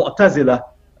the Mu'tazila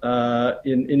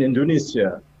in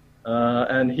Indonesia.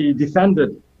 And he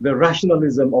defended the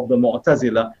rationalism of the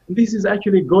Mu'tazila. This is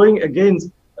actually going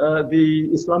against the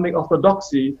Islamic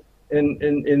orthodoxy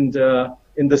in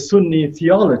the Sunni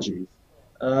theology.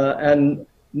 And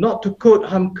not to quote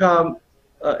Hamka,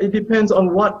 it depends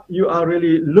on what you are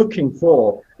really looking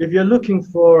for. If you're looking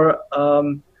for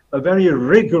a very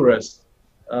rigorous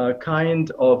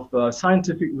kind of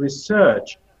scientific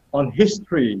research on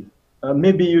history,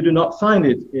 maybe you do not find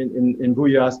it in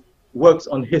Buya's works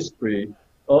on history.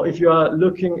 Or if you are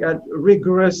looking at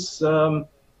rigorous,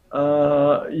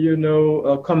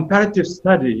 comparative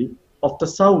study of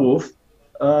tasawwuf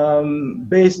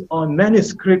based on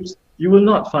manuscripts, you will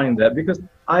not find that, because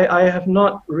I have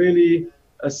not really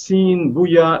seen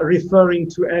Buya referring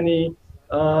to any,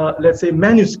 let's say,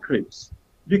 manuscripts,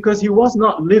 because he was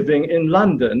not living in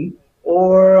London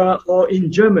or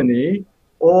in Germany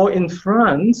or in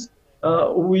France,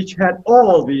 which had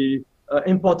all the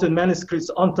important manuscripts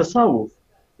on tasawwuf.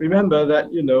 Remember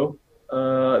that,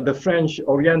 the French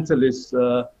Orientalists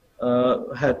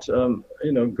had,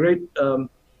 great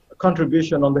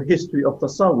contribution on the history of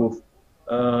tasawwuf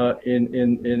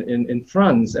in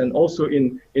France, and also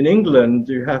in England.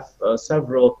 You have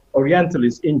several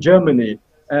Orientalists in Germany,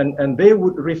 and they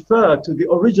would refer to the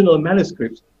original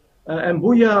manuscripts. And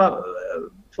Buya,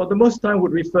 for the most time,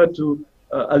 would refer to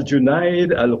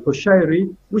Al-Junaid,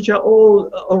 Al-Qushayri, which are all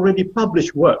already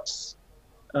published works.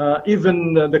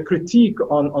 Even the critique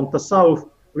on tasawwuf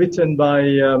written by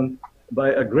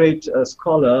a great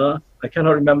scholar, I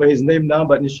cannot remember his name now,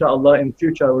 but inshallah in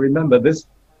future I will remember this,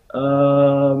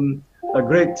 a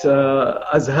great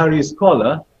Azhari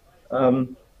scholar.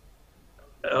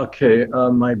 Okay,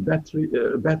 my battery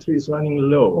is running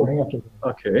low.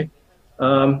 Okay,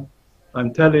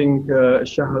 I'm telling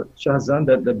Shahzan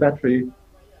that the battery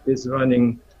is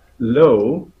running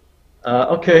low.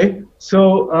 Okay,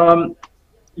 so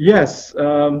yes,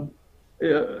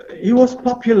 he was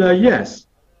popular, yes,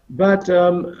 but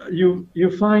you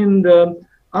find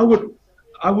I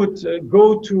would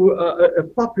go to a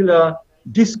popular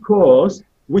discourse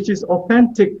which is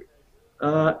authentic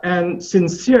and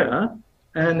sincere,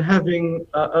 and having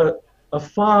a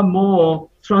far more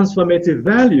transformative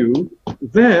value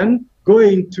than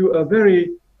going to a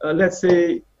very, let's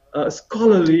say,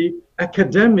 scholarly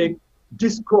academic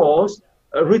discourse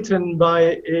written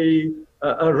by a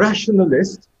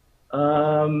rationalist,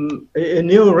 a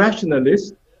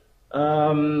neo-rationalist,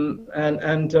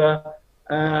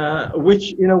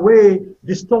 which in a way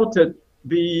distorted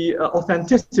the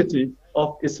authenticity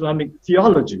of Islamic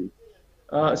theology.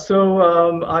 So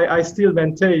I still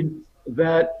maintain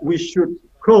that we should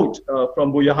quote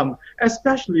from Buya Hamka,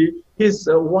 especially his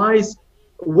wise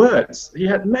words. He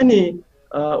had many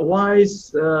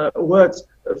wise words,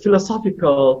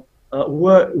 philosophical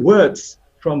words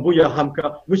from Buya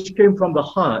Hamka, which came from the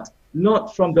heart,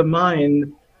 not from the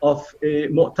mind of a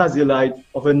Mu'tazilite,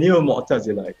 of a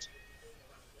neo-Mu'tazilite.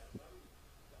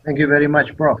 Thank you very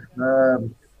much, Prof.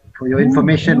 For your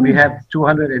information, we have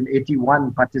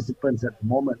 281 participants at the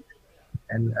moment,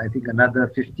 and I think another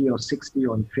 50 or 60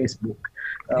 on Facebook.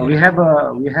 We have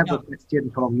a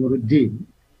question from Nuruddin.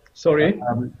 Sorry?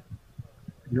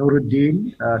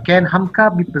 Nuruddin, can Hamka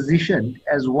be positioned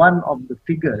as one of the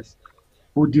figures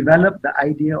who developed the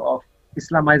idea of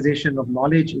Islamization of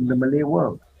knowledge in the Malay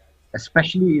world,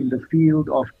 especially in the field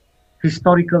of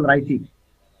historical writing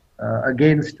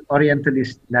against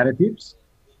Orientalist narratives,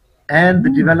 and the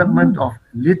development of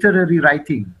literary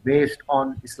writing based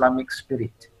on Islamic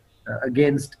spirit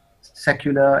against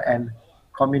secular and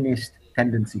communist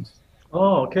tendencies?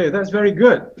 Oh, okay, that's very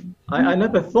good. I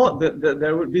never thought that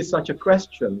there would be such a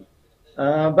question.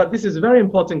 But this is a very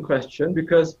important question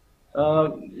because,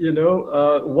 you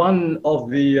know, one of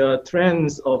the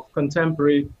trends of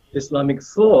contemporary Islamic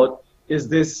thought is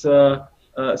this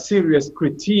serious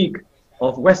critique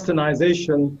of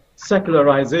westernization,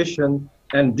 secularization,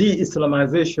 and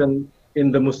de-Islamization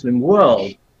in the Muslim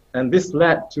world. And this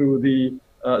led to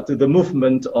the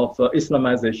movement of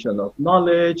Islamization of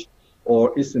knowledge,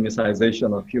 or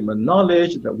Islamicization of human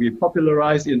knowledge that we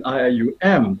popularized in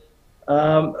IIUM.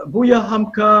 Buya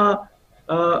Hamka,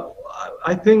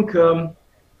 I think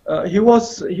he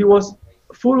was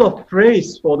full of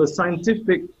praise for the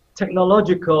scientific,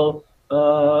 technological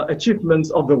achievements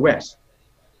of the West,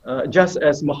 just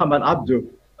as Muhammad Abdul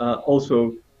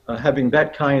also having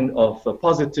that kind of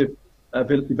positive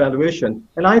evaluation.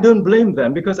 And I don't blame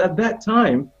them, because at that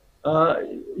time,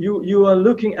 you are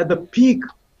looking at the peak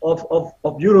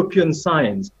of European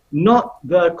science, not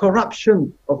the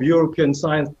corruption of European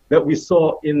science that we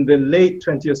saw in the late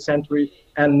 20th century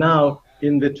and now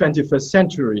in the 21st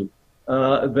century.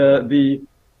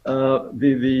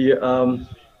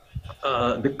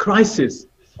 The crisis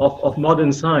of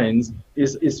modern science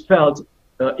is felt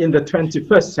in the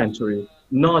 21st century,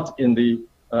 not in the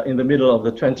middle of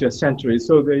the 20th century.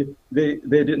 So they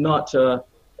did not,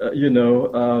 you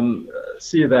know,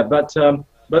 see that, but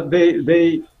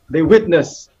they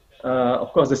witnessed,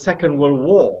 of course, the Second World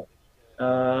War,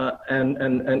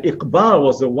 and Iqbal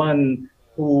was the one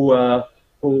who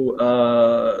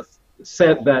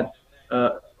said that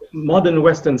modern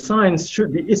Western science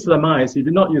should be Islamized. He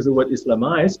did not use the word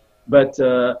Islamized, but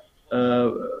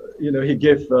you know, he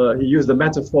used the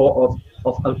metaphor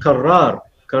of al-Qarrar.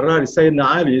 Qarrar is Sayyidina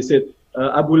Ali. He said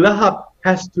Abu Lahab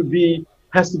has to be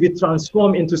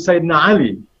transformed into Sayyidina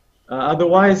Ali.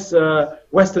 Otherwise,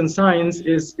 Western science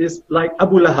is like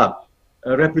Abu Lahab,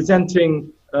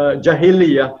 representing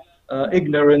Jahiliyyah,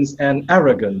 ignorance and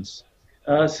arrogance.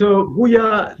 So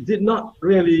Buya did not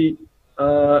really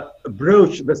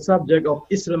broach the subject of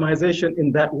Islamization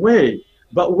in that way.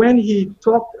 But when he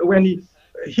talked,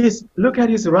 look at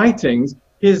his writings,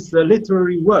 his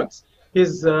literary works,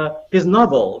 his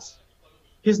novels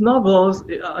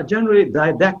are generally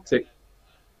didactic,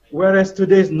 whereas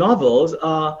today's novels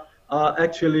are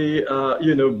actually,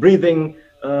 you know, breathing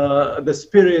the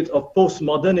spirit of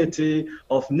postmodernity,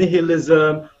 of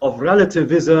nihilism, of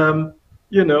relativism,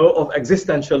 you know, of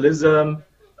existentialism,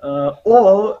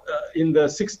 or in the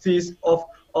 60s of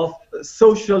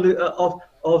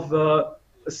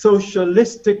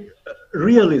socialistic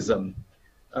realism.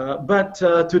 But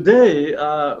today,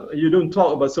 you don't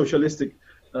talk about socialistic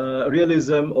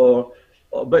realism,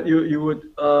 but you would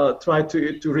try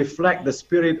to reflect the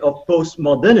spirit of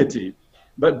postmodernity.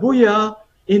 But Buya,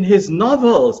 in his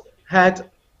novels, had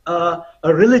a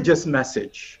religious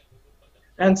message.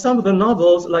 And some of the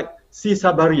novels, like Si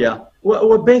Sabaria,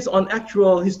 were based on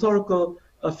actual historical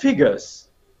figures.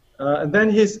 And then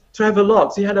his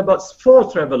travelogues, he had about 4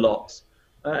 travelogues.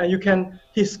 And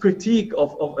his critique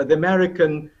of the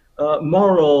American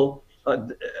moral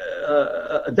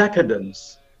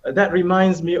decadence. That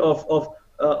reminds me of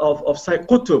Sayyid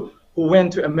Qutb, who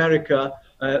went to America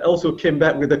and also came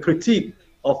back with a critique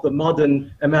of the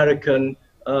modern American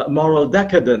moral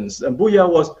decadence. And Buya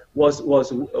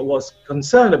was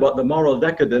concerned about the moral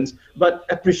decadence, but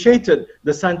appreciated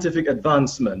the scientific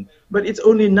advancement. But it's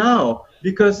only now,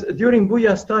 because during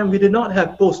Buya's time, we did not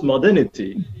have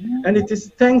postmodernity. And it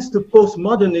is thanks to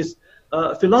postmodernist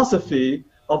philosophy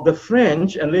of the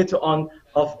French, and later on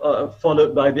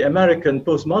followed by the American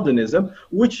postmodernism,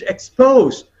 which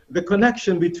exposed the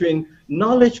connection between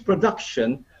knowledge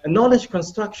production and knowledge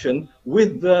construction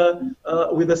with the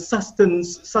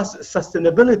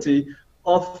sustainability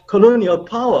of colonial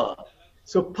power.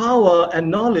 So power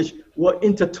and knowledge were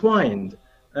intertwined.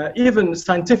 even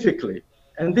scientifically.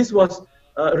 And this was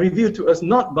revealed to us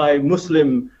not by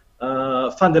Muslim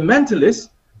fundamentalists,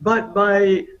 but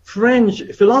by French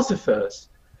philosophers.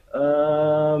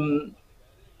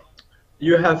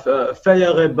 You have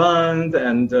Feyerabend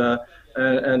and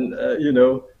you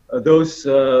know, those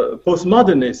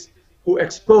postmodernists who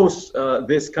expose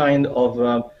this kind of,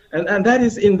 and that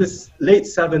is in the late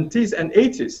 70s and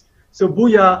 80s. So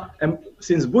Buya, and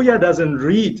since Buya doesn't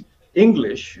read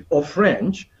English or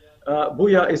French,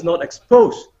 Buya is not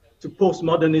exposed to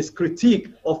postmodernist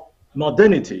critique of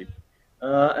modernity,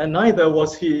 and neither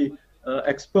was he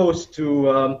exposed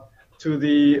to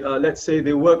the let's say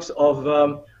the works of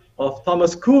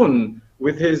Thomas Kuhn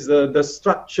with his the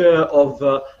structure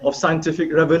of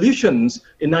scientific revolutions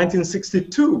in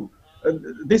 1962.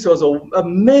 This was a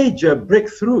major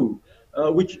breakthrough,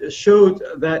 which showed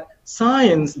that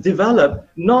science developed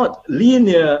not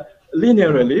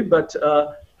linearly, but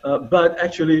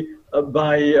actually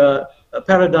by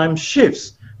paradigm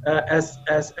shifts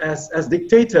as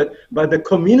dictated by the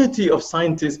community of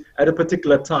scientists at a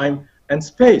particular time and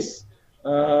space.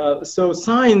 So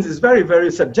science is very,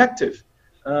 very subjective.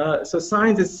 So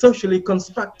science is socially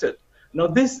constructed. Now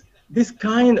this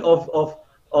kind of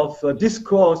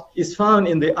discourse is found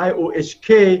in the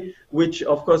IOHK, which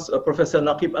of course Professor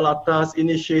Naqib Al-Attas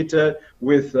initiated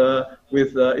with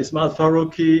Ismail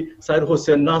Farouqi, Syed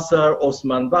Hossein Nasser,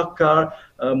 Osman Bakar,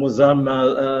 Muzaffar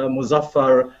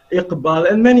Iqbal,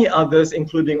 and many others,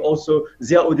 including also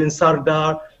Ziauddin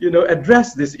Sardar, you know,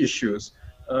 address these issues.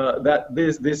 That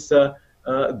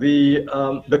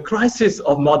the crisis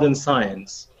of modern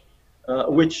science,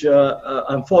 which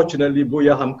unfortunately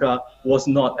Buya Hamka was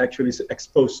not actually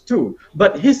exposed to.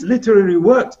 But his literary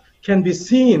work can be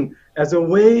seen as a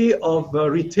way of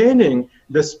retaining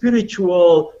the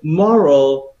spiritual,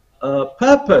 moral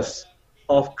purpose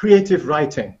of creative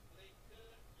writing.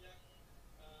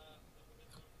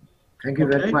 Thank you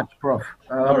very much, Prof.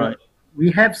 All right. We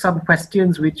have some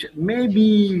questions which may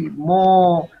be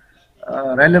more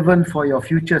relevant for your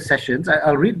future sessions.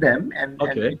 I'll read them, and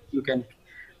you can.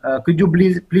 Could you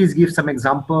please give some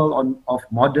example of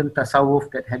modern tasawwuf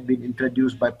that had been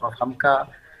introduced by Prof. Hamka?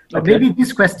 Maybe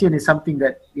this question is something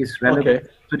that is relevant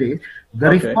today. The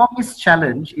reformist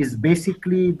challenge is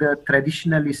basically the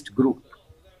traditionalist group.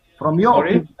 From your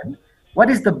opinion, what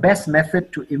is the best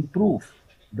method to improve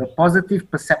the positive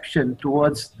perception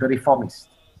towards the reformist?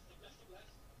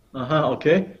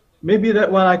 Maybe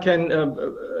that one I can,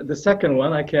 the second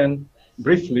one I can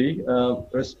briefly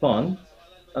respond.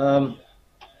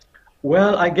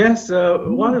 Well, I guess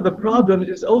one of the problems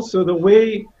is also the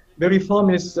way the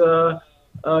reformist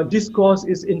discourse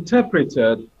is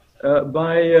interpreted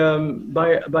by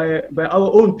our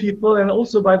own people and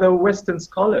also by the Western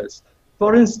scholars.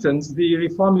 For instance, the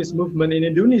reformist movement in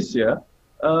Indonesia,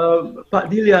 Pak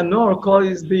Dilia Noor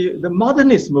calls the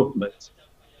modernist movement.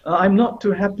 I'm not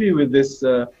too happy with this,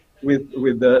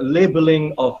 with the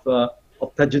labeling of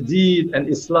Tajdid and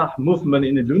Islah movement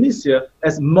in Indonesia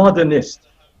as modernist.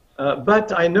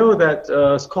 But I know that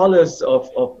scholars of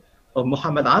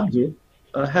Muhammad Abdul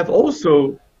have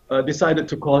also decided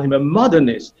to call him a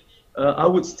modernist. I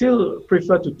would still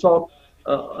prefer to talk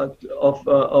of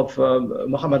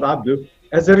Muhammad Abdul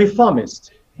as a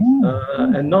reformist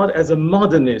and not as a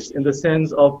modernist in the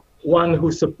sense of one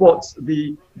who supports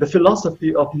the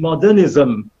philosophy of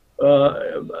modernism,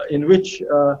 in which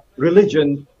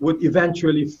religion would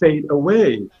eventually fade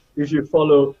away if you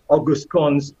follow Auguste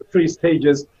Comte's 3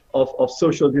 stages of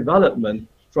social development,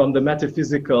 from the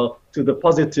metaphysical to the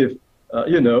positive,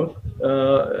 you know.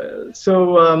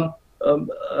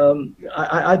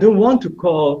 I don't want to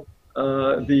call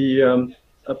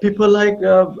people like,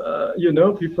 you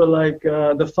know, people like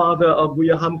the father of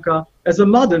Buya Hamka as a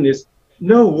modernist.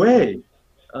 No way.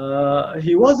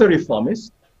 He was a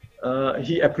reformist.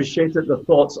 He appreciated the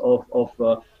thoughts of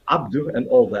Abdul and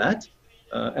all that,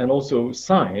 and also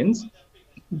science.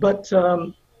 But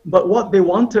what they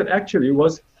wanted actually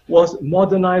was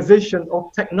modernization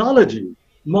of technology,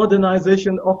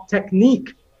 modernization of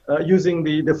technique, using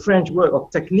the French word of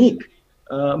technique,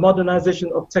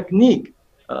 modernization of technique.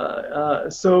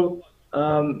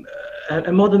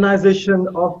 And modernization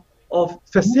of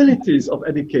facilities of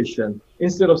education.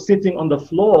 Instead of sitting on the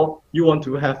floor, you want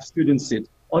to have students sit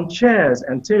on chairs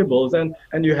and tables, and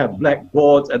you have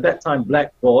blackboards. At that time,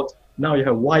 blackboards. Now you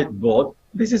have whiteboard.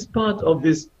 This is part of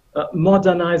this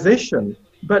modernization,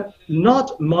 but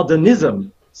not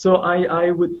modernism. So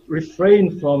I would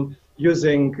refrain from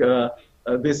using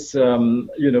this,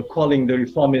 you know, calling the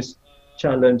reformist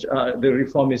challenge, the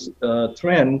reformist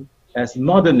trend as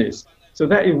modernist. So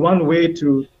that is one way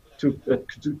to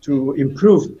to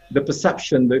improve the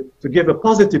perception, to give a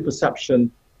positive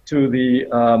perception to the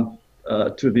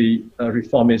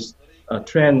reformist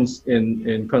trends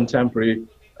in contemporary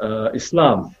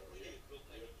Islam.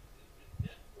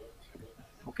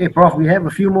 Okay, Prof, we have a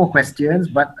few more questions,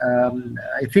 but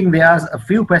I think there are a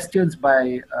few questions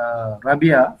by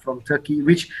Rabia from Turkey,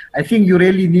 which I think you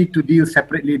really need to deal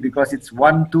separately because it's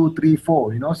 1, 2, 3,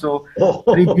 4, you know, so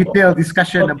very detailed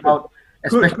discussion about...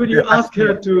 Could you ask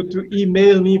her to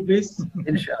email me, please?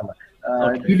 Inshallah.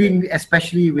 Dealing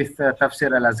especially with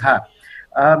Tafsir al-Azhar.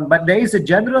 But there is a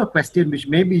general question which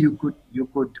maybe you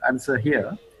could answer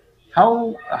here.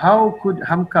 How could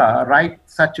Hamka write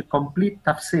such a complete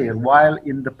tafsir while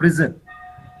in the prison?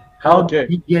 How did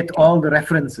he get all the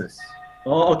references?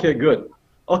 Oh, okay, good.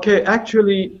 Okay,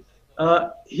 actually,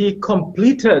 he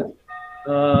completed,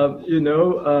 the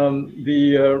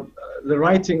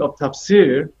writing of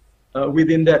tafsir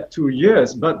within that 2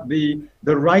 years. But the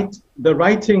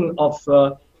writing of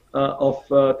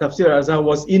Tafsir al-Azhar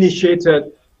was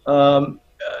initiated from,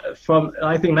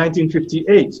 I think,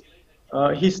 1958.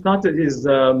 He started his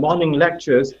morning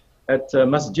lectures at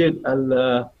Masjid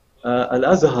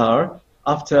al-Azhar.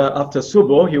 After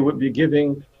Subuh, he would be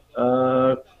giving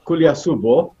Kuliah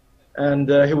Subuh, and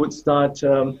he would start,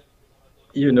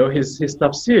 his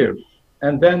tafsir.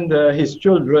 And then his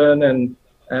children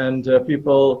and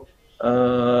people,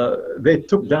 they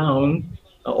took down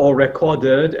or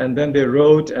recorded, and then they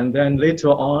wrote, and then later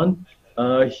on,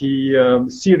 he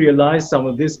serialized some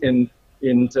of this in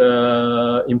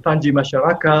Panji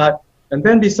Masyarakat, and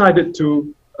then decided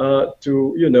to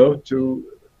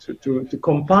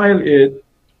compile it.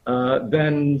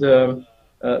 Then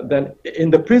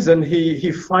in the prison he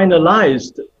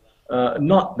finalized,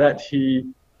 not that he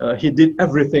did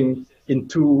everything in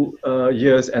 2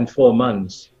 years and 4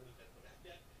 months.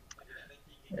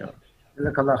 Yeah.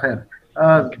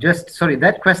 Sorry,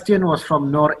 that question was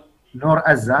from Noor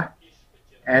Azza,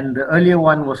 and the earlier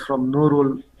one was from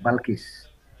Nurul Balkis.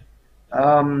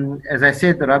 As I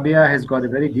said, Rabia has got a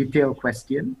very detailed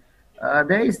question.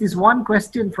 There is this one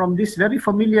question from this very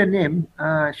familiar name,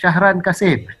 Shahran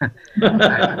Kaseb.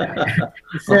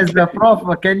 It says, Prof,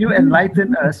 can you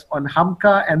enlighten us on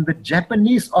Hamka and the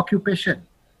Japanese occupation?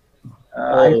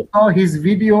 I saw his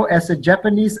video as a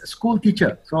Japanese school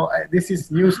teacher, so this is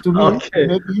news to me. Okay.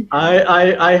 Maybe.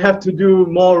 I have to do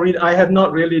more I have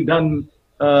not really done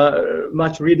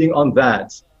much reading on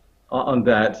that.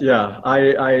 Yeah,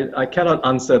 I cannot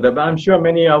answer that, but I'm sure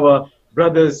many of our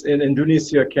brothers in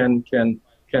Indonesia can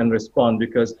respond,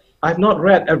 because I've not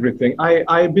read everything.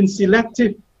 I've been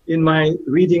selective in my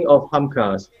reading of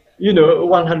Hamkas.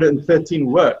 113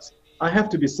 words. I have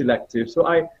to be selective. So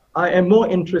I am more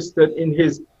interested in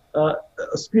his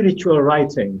spiritual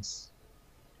writings.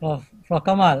 Prof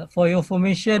Kamal, for your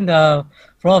information,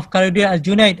 Prof Khairuddin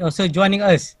Al-Junaid also joining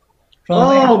us.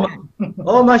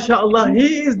 MashaAllah,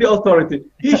 he is the authority.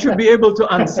 He should be able to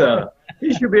answer. He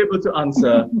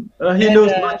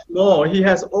knows much more. He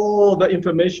has all the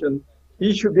information.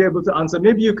 He should be able to answer.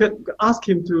 Maybe you could ask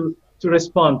him to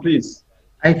respond, please.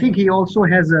 I think he also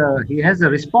has a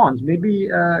response. Maybe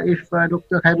if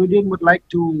Dr. Khairuddin would like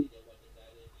to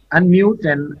unmute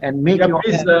and make your...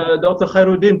 Please, Dr.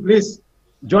 Khairuddin, please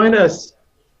join us.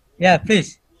 Yeah,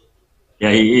 please.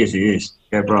 Yeah, he is.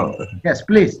 Yeah, bro. Yes,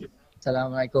 please.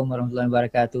 Assalamualaikum warahmatullahi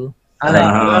wabarakatuh.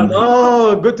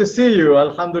 Oh, good to see you.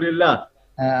 Alhamdulillah.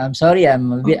 I'm sorry,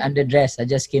 I'm a bit underdressed. I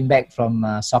just came back from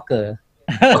soccer.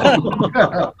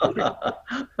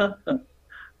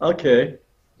 Okay.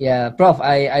 Yeah, Prof,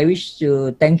 I wish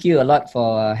to thank you a lot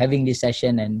for having this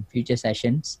session and future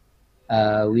sessions.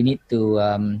 We need to...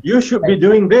 you should be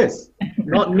doing this,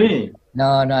 not me.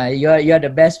 No, you're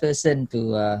the best person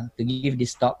to give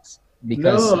these talks.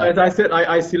 Because, no, as I said,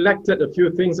 I selected a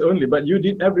few things only, but you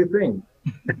did everything.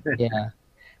 Yeah,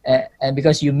 and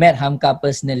because you met Hamka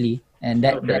personally, and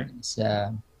that is,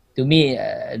 to me,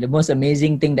 the most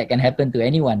amazing thing that can happen to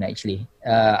anyone, actually.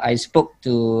 I spoke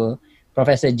to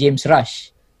Professor James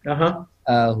Rush,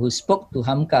 who spoke to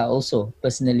Hamka also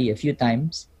personally a few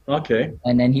times. Okay.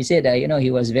 And then he said that,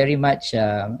 he was very much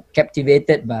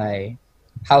captivated by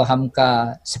how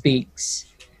Hamka speaks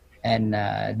and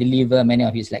deliver many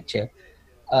of his lectures.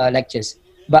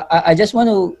 But I just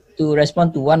want to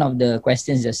respond to one of the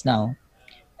questions just now.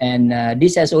 And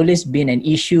this has always been an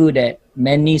issue that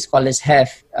many scholars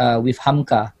have with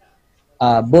Hamka,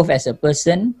 both as a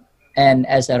person and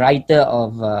as a writer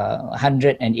of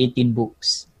 118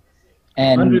 books.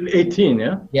 And 118,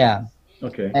 yeah? Yeah.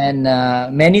 Okay. And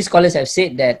many scholars have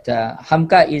said that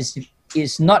Hamka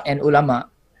is not an ulama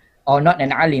or not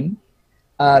an alim,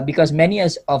 because many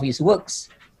of his works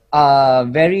are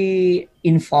very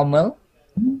informal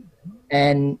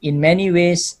and in many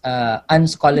ways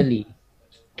unscholarly.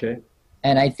 Okay.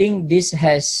 And I think this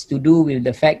has to do with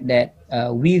the fact that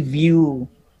we view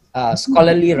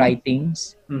scholarly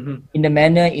writings in the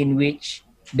manner in which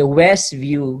the West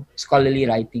view scholarly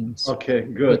writings. Okay,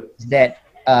 good. That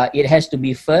it has to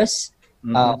be first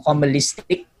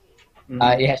formalistic.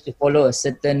 It has to follow a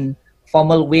certain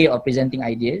formal way of presenting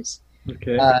ideas.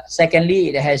 Okay. Secondly,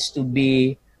 it has to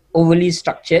be overly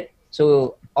structured.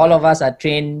 So all of us are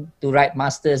trained to write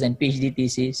masters and PhD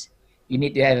theses. You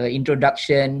need to have an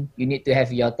introduction. You need to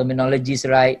have your terminologies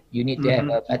right. You need to have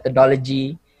a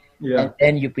methodology. Yeah. And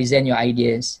then you present your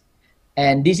ideas.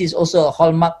 And this is also a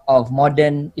hallmark of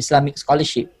modern Islamic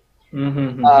scholarship.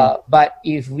 But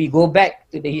if we go back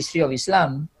to the history of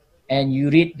Islam and you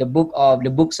read the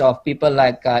books of people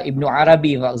like Ibn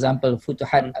Arabi, for example,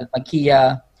 Futuhat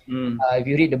al-Makkiyah, if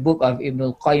you read the book of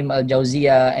Ibn al-Qayyim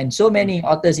al-Jawziyah and so many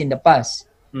authors in the past,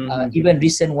 even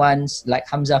recent ones like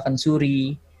Hamza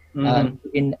Fansuri,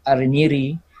 in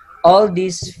Araniri, all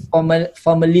these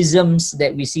formalisms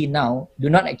that we see now do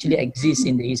not actually exist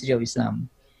in the history of Islam.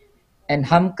 And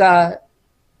Hamka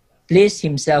placed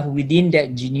himself within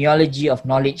that genealogy of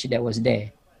knowledge that was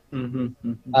there.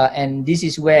 And this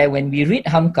is where when we read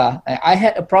Hamka, I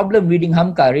had a problem reading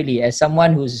Hamka really as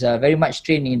someone who's very much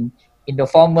trained in the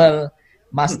formal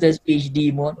master's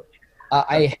PhD mode.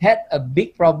 I had a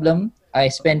big problem. I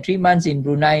spent 3 months in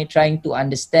Brunei trying to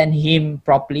understand him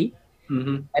properly.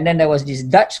 And then there was this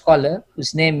Dutch scholar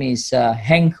whose name is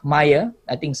Henk Meyer.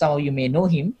 I think some of you may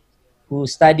know him, who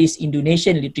studies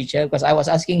Indonesian literature, because I was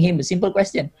asking him a simple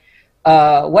question.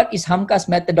 What is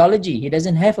Hamka's methodology? He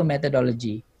doesn't have a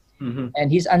methodology. And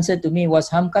his answer to me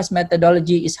was, Hamka's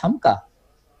methodology is Hamka.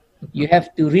 You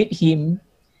have to read him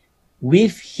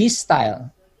with his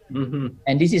style.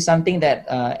 And this is something that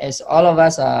as all of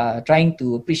us are trying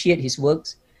to appreciate his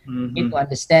works, we need to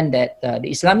understand that the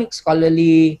Islamic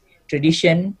scholarly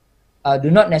tradition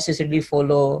do not necessarily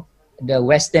follow the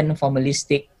Western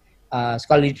formalistic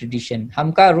scholarly tradition.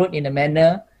 Hamka wrote in a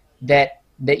manner that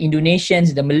the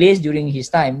Indonesians, the Malays during his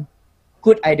time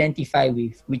could identify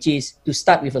with, which is to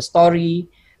start with a story,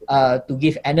 to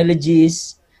give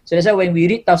analogies. So that's why when we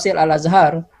read Tafsir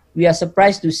Al-Azhar, we are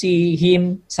surprised to see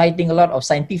him citing a lot of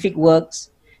scientific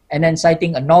works, and then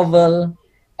citing a novel,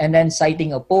 and then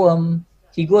citing a poem.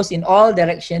 He goes in all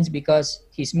directions because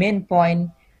his main point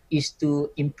is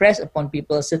to impress upon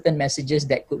people certain messages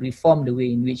that could reform the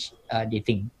way in which they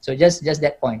think. So just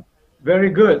that point. Very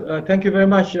good. Thank you very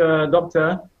much,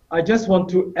 Doctor. I just want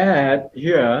to add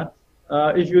here,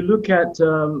 if you look at,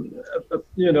 a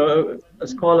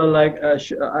scholar like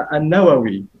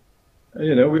An-Nawawi,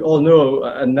 we all know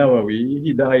An-Nawawi.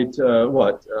 He died,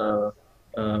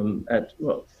 at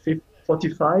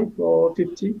 45 or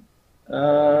 50?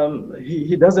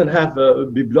 He doesn't have a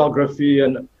bibliography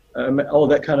and all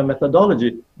that kind of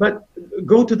methodology. But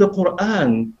go to the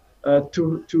Quran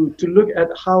to look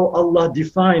at how Allah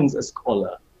defines a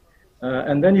scholar.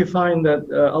 And then you find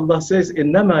that Allah says,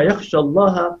 إِنَّمَا يَخْشَى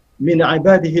اللَّهَ مِنْ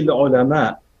عِبَادِهِ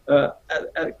الْعُلَمَاء,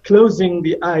 closing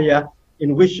the ayah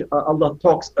in which Allah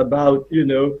talks about,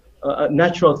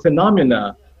 natural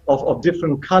phenomena of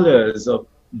different colors, of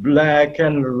black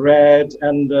and red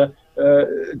and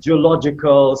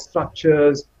geological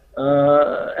structures.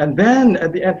 And then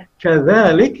at the end,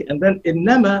 كَذَلِكَ, and then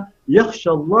إِنَّمَا يَخْشَى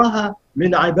اللَّهَ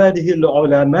مِنْ عِبَادِهِ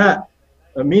الْعُلَمَاء,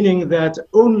 meaning that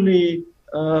only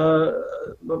the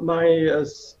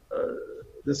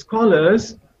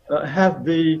scholars have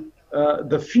the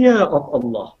fear of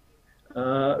Allah,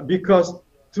 because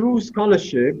through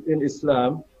scholarship in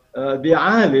Islam, the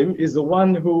alim is the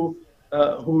one who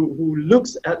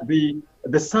looks at the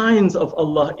signs of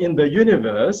Allah in the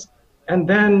universe and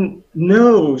then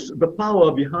knows the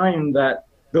power behind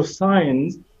those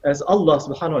signs as Allah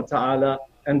subhanahu wa ta'ala,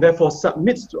 and therefore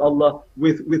submits to Allah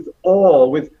with awe,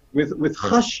 with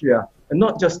khashya, and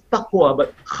not just taqwa,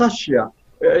 but khashya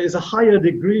is a higher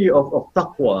degree of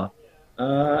taqwa.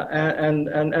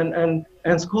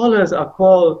 And scholars are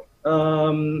called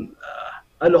al-ulama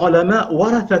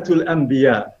warathatul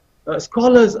anbiya.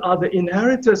 Scholars are the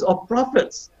inheritors of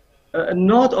prophets,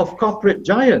 not of corporate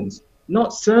giants,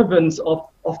 not servants of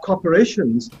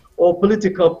corporations or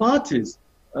political parties,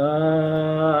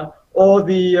 or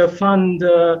the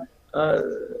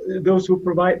those who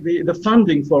provide the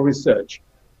funding for research.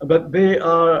 But they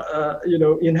are,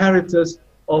 inheritors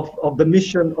of the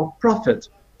mission of prophet.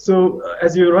 So,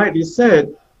 as you rightly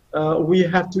said, we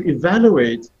have to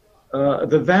evaluate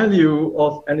the value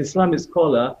of an Islamic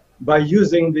scholar by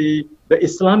using the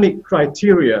Islamic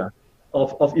criteria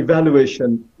of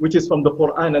evaluation, which is from the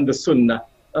Quran and the Sunnah.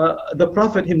 the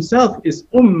Prophet himself is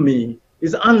ummi,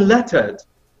 is unlettered.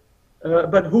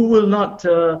 But who will not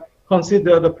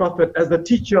consider the Prophet as the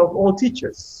teacher of all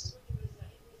teachers?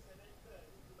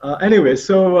 Anyway,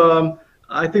 so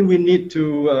I think we need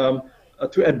to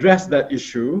address that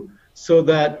issue so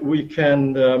that we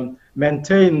can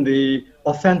maintain the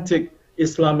authentic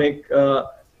Islamic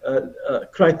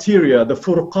criteria, the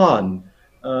furqan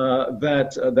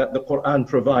that the Quran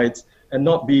provides, and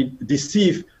not be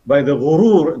deceived by the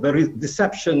ghurur, the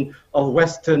deception of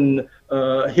Western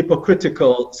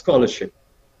hypocritical scholarship.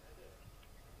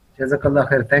 Jazakallah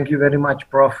khair. Thank you very much,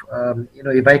 Prof. You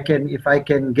know, if I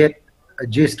can get a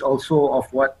gist also of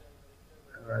what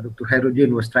Dr.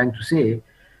 Khairuddin was trying to say,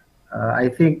 I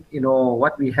think, you know,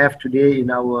 what we have today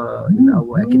in our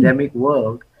academic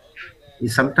world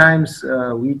is sometimes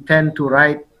we tend to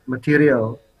write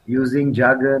material using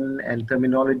jargon and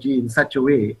terminology in such a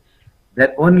way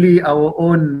that only our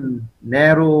own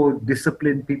narrow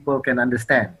disciplined people can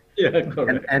understand. Yeah,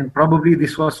 correct. And probably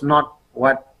this was not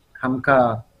what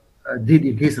Hamka did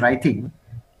in his writing.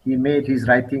 He made his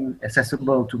writing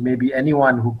accessible to maybe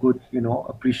anyone who could, you know,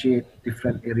 appreciate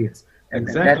different areas. And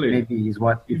Exactly. that maybe is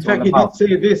what it's In fact, all he about. did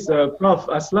say this, Prof.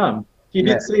 Aslam. He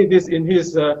did say this in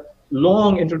his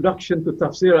long introduction to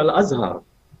Tafsir al-Azhar.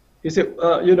 He said,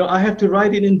 you know, I have to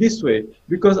write it in this way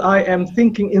because I am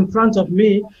thinking in front of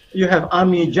me, you have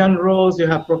army generals, you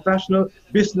have professional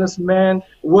businessmen,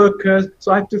 workers.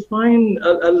 So I have to find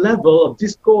a level of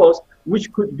discourse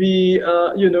which could be,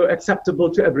 you know, acceptable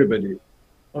to everybody.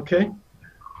 Okay?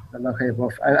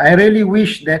 I really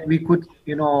wish that we could,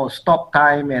 you know, stop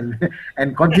time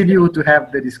and continue to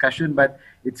have the discussion, but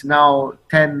it's now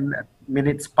 10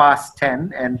 minutes past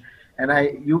 10, and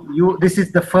this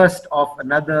is the first of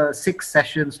another 6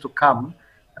 sessions to come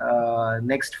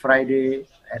next Friday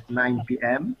at 9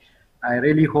 p.m. I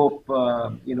really hope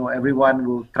you know, everyone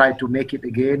will try to make it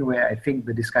again, where I think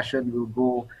the discussion will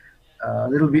go a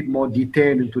little bit more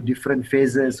detailed into different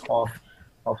phases of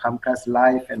Hamka's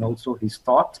life and also his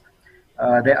thought.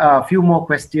 There are a few more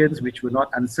questions which were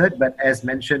not answered, but as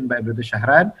mentioned by Brother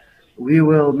Shahran, we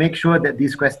will make sure that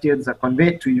these questions are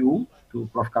conveyed to you, to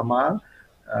Prof. Kamal,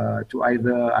 to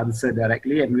either answer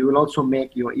directly, and we will also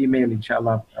make your email,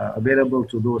 inshallah, available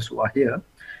to those who are here.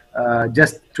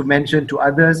 Just to mention to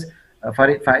others,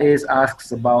 Farid Faiz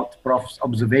asks about Prof's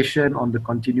observation on the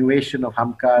continuation of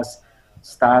Hamka's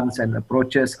stance and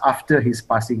approaches after his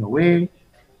passing away.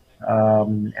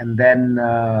 And then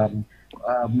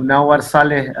Munawar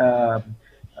Saleh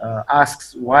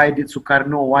asks, why did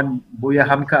Sukarno want Buya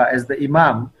Hamka as the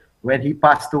Imam when he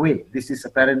passed away? This is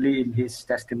apparently in his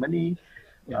testimony.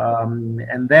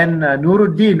 And then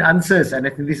Nuruddin answers, and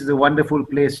I think this is a wonderful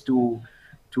place to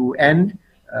end.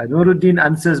 Nuruddin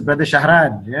answers Brother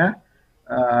Shahran, yeah?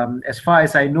 As far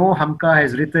as I know, Hamka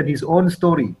has written his own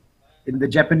story in the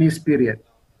Japanese period,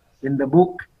 in the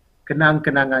book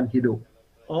Kenang-Kenangan Hidup.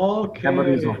 Okay.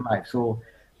 Memories of Life. So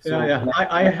yeah.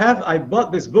 I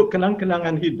bought this book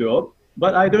Kenang-Kenangan Hidup,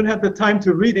 but I don't have the time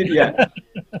to read it yet.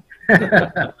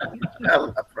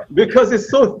 Because it's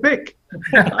so thick.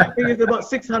 I think it's about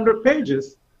 600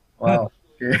 pages. Wow.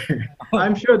 Okay.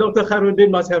 I'm sure Dr. Khairuddin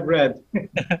must have read.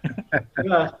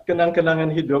 Yeah,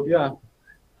 Kenang-Kenangan Hidup, yeah.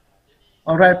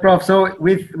 All right, Prof. So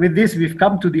with this, we've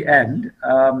come to the end.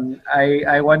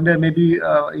 I wonder maybe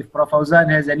if Prof. Fauzan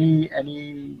has any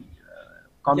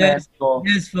comments?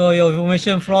 Yes, for your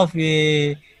information, Prof,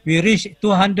 we reached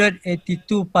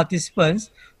 282 participants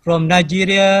from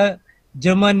Nigeria,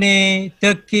 Germany,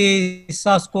 Turkey,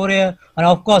 South Korea, and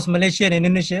of course Malaysia and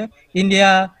Indonesia,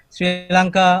 India, Sri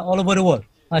Lanka, all over the world,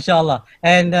 mashallah.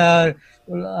 And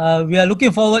we are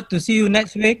looking forward to see you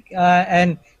next week.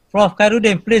 And Prof.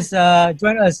 Khairuddin, please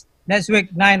join us next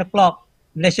week, 9 o'clock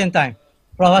Malaysian time.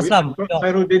 Prof. Aslam. Prof.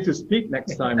 Khairuddin to speak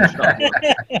next time, inshallah.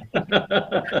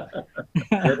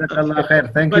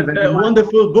 Thank you very much.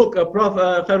 Wonderful book, Prof.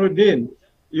 Khairuddin.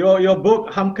 Your book,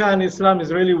 Hamka and Islam,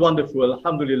 is really wonderful.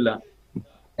 Alhamdulillah.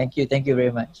 Thank you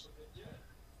very much.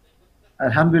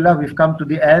 Alhamdulillah, we've come to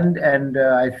the end, and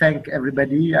I thank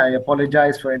everybody. I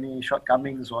apologize for any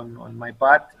shortcomings on my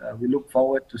part. We look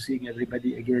forward to seeing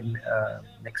everybody again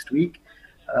next week.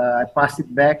 I pass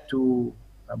it back to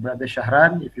Brother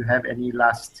Shahran, if you have any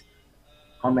last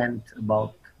comment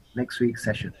about next week's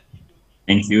session.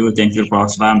 Thank you, Prof.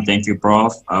 Islam. Thank you,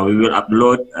 Prof. We will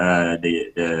upload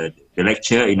the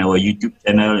lecture in our YouTube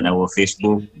channel, in our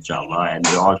Facebook, inshallah, and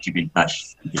we all keep in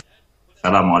touch.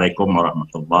 Assalamualaikum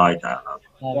warahmatullahi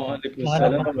wabarakatuh.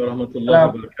 Waalaikumsalam warahmatullahi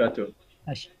wabarakatuh.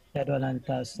 Asyhadu an la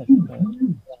ilaha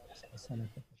illallah.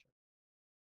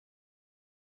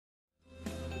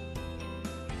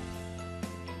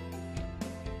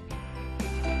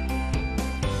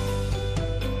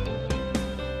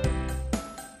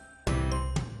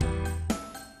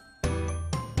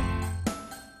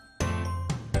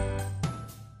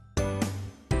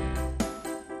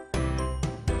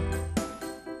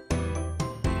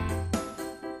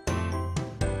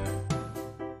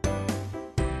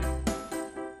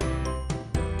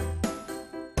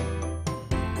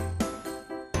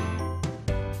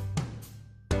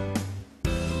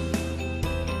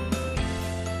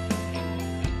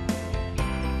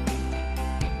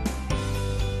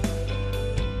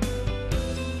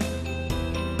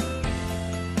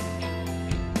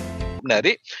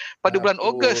 menarik pada bulan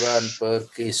Ogos. Laporan per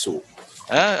kesok.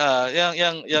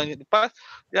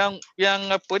 Yang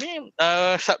apa ni,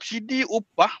 subsidi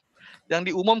upah yang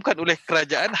diumumkan oleh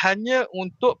kerajaan hanya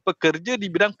untuk pekerja di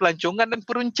bidang pelancongan dan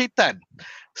peruncitan.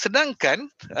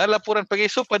 Sedangkan laporan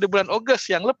peresok pada bulan Ogos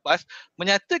yang lepas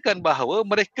menyatakan bahawa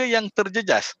mereka yang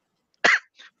terjejas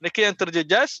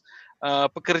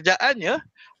pekerjaannya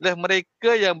adalah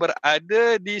mereka yang berada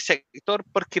di sektor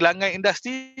perkilangan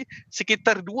industri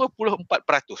sekitar 24%.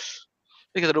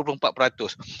 Sekitar 24%.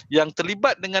 Yang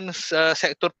terlibat dengan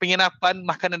sektor penginapan,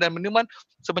 makanan dan minuman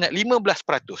sebanyak 15%.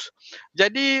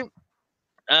 Jadi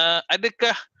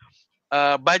adakah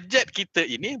bajet kita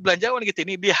ini, belanjawan kita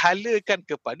ini dihalakan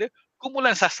kepada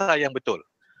kumpulan sastra yang betul?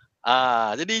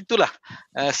 Jadi itulah,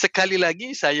 sekali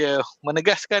lagi saya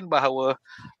menegaskan bahawa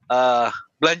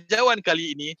belanjawan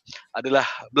kali ini adalah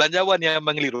belanjawan yang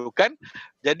mengelirukan.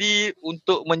 Jadi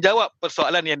untuk menjawab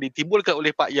persoalan yang ditimbulkan oleh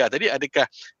Pak Ya tadi, adakah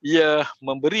ia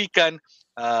memberikan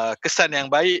kesan yang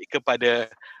baik kepada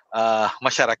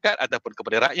masyarakat ataupun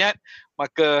kepada rakyat,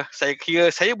 maka saya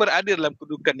kira saya berada dalam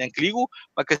kedudukan yang keliru,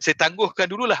 maka saya tangguhkan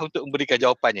dululah untuk memberikan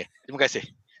jawapannya. Terima kasih.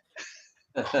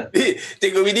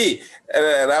 Cikgu Amidi,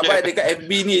 ramai dekat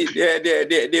FB ni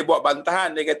dia buat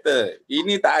bantahan, dia kata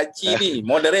ini tak aci ni,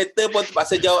 moderator pun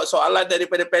terpaksa jawab soalan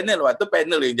daripada panel. Waktu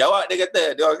panel yang jawab, dia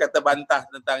kata, dia orang kata bantah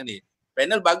tentang ni.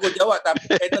 Panel bagus jawab, tapi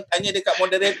panel tanya dekat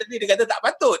moderator ni, dia kata tak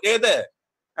patut, dia kata.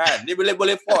 Dia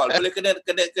boleh fall, boleh kena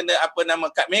apa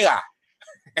nama, kad merah.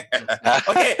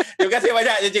 Okey, terima kasih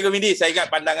banyak Cikgu Amidi. Saya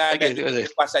ingat pandangan dan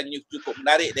kupasan cukup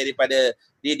menarik daripada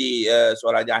di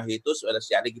soalan akhir itu.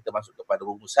 Secara kita masuk kepada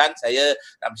rumusan. Saya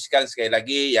nak bersikan sekali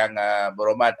lagi yang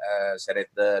berhormat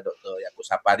Senator Dr. Yaakob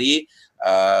Sapari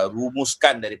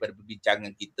rumuskan daripada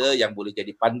perbincangan kita yang boleh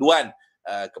jadi panduan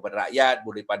kepada rakyat,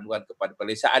 boleh panduan kepada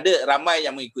pelesa. Ada ramai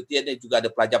yang mengikuti, ada juga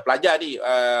ada pelajar-pelajar ni,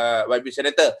 YB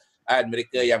Senator.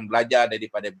 Mereka yang belajar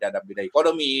daripada bidang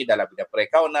ekonomi, dalam bidang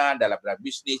perakaunan, dalam bidang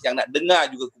bisnis, yang nak dengar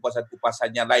juga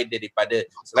kupasan-kupasan yang lain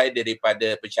selain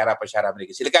daripada pensyarah-pensyarah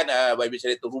mereka. Silakan YB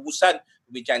Senator rumusan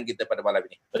perbincangan kita pada malam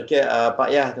ini. Okey, Pak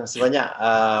Ya, terima kasih banyak.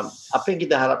 Apa yang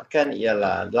kita harapkan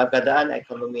ialah dalam keadaan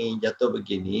ekonomi jatuh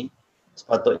begini,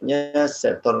 sepatutnya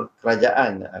sektor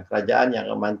kerajaan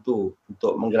yang membantu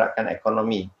untuk menggerakkan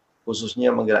ekonomi,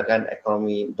 khususnya menggerakkan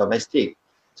ekonomi domestik.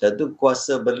 Satu,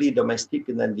 kuasa beli domestik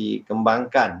kena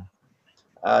dikembangkan.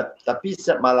 Tapi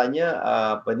malangnya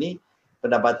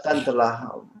pendapatan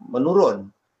telah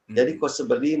menurun. Jadi kuasa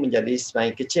beli menjadi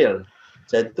semakin kecil.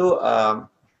 Satu,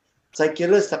 saya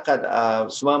kira setakat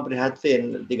semua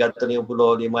prihatin 350,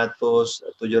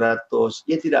 500,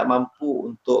 700, ia tidak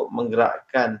mampu untuk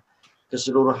menggerakkan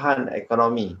keseluruhan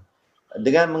ekonomi.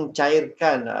 Dengan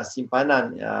mencairkan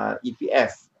simpanan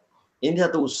EPF, ini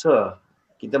satu usaha.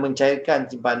 Kita mencairkan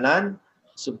simpanan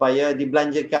supaya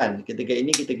dibelanjakan. Ketika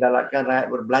ini kita galakkan rakyat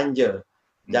berbelanja.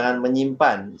 Jangan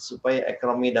menyimpan supaya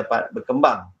ekonomi dapat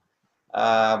berkembang.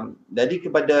 Jadi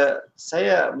kepada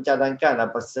saya mencadangkan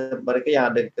mereka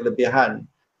yang ada kelebihan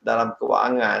dalam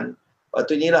kewangan,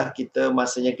 waktu inilah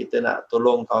masanya kita nak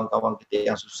tolong kawan-kawan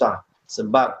kita yang susah.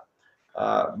 Sebab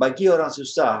bagi orang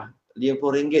susah,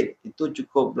 RM50 itu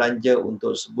cukup belanja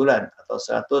untuk sebulan, atau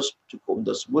 100 cukup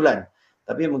untuk sebulan.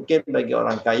 Tapi mungkin bagi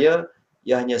orang kaya,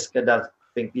 ia hanya sekadar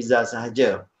pizza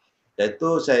sahaja.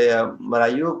 Iaitu saya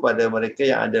merayu kepada mereka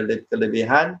yang ada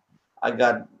kelebihan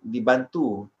agar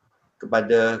dibantu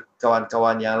kepada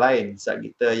kawan-kawan yang lain. Saat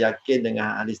kita yakin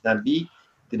dengan hadis Nabi,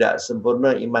 tidak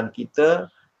sempurna iman kita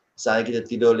saat kita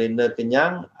tidur lena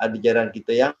kenyang, ada jaran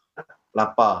kita yang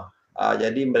lapar.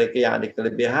 Jadi mereka yang ada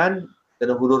kelebihan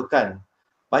kena hulurkan.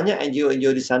 Banyak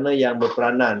NGO-NGO di sana yang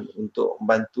berperanan untuk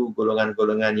membantu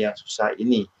golongan-golongan yang susah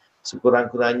ini.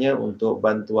 Sekurang-kurangnya untuk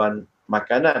bantuan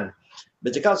makanan.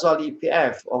 Bercakap soal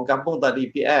EPF, orang kampung tak ada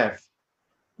EPF.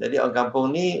 Jadi orang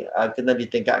kampung ni kena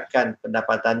ditingkatkan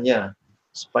pendapatannya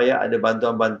supaya ada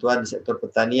bantuan-bantuan di sektor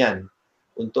pertanian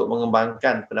untuk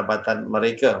mengembangkan pendapatan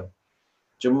mereka.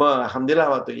 Cuma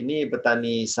Alhamdulillah waktu ini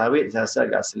petani sawit saya rasa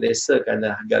agak selesa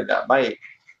kerana harga agak baik.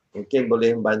 Mungkin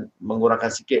boleh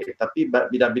mengurangkan sikit, tapi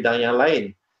bidang-bidang yang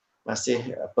lain masih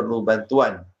perlu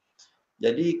bantuan.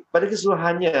 Jadi pada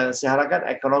keseluruhannya, saya harapkan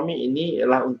ekonomi ini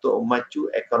ialah untuk memacu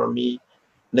ekonomi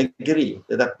negeri.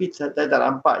 Tetapi saya tak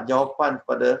nampak jawapan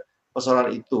kepada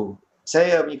persoalan itu.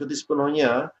 Saya mengikuti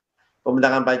sepenuhnya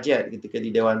pembentangan bajet ketika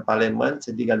di Dewan Parlimen,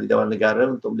 sedangkan di Dewan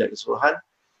Negera untuk melihat keseluruhan.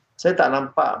 Saya tak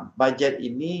nampak bajet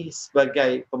ini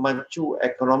sebagai pemacu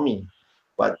ekonomi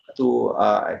waktu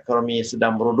ekonomi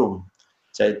sedang merudum.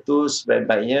 Iaitu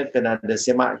sebaik-baiknya kena ada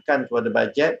semakan kepada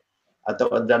bajet atau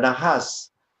dana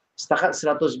khas. Setakat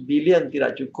 100 bilion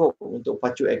tidak cukup untuk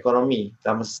pacu ekonomi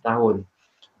dalam setahun.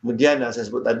 Kemudian saya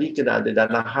sebut tadi kena ada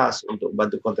dana khas untuk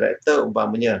bantu kontraktor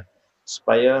umpamanya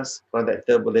supaya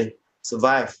kontraktor boleh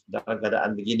survive dalam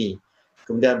keadaan begini.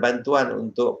 Kemudian bantuan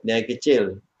untuk peniaga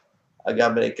kecil agar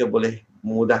mereka boleh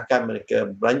memudahkan mereka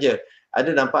belanja.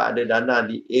 Ada nampak ada dana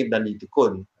di aim dan di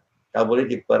tekun. Kalau boleh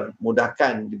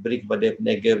dipermudahkan, diberi kepada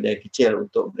peniaga-peniaga kecil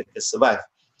untuk mereka survive.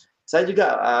 Saya juga,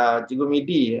 Cikgu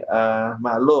Midi,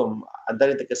 maklum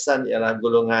antara yang terkesan ialah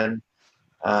golongan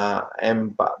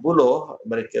M40,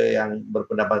 mereka yang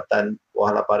berpendapatan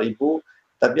bawah 8,000,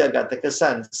 tapi agak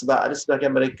terkesan sebab ada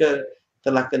sebahagian mereka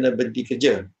telah kena berhenti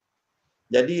kerja.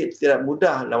 Jadi tidak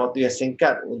mudah dalam waktu yang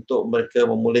singkat untuk mereka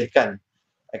memulihkan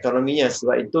ekonominya.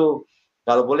 Sebab itu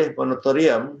kalau boleh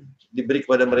moratorium diberi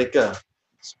kepada mereka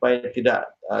supaya tidak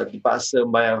dipaksa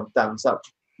membayar hutang. Sebab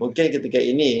mungkin ketika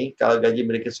ini kalau gaji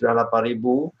mereka sudah 8,000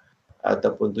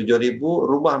 ataupun 7,000,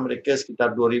 rumah mereka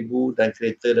sekitar 2,000 dan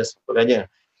kereta dan sebagainya.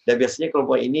 Dan biasanya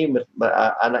kelompok ini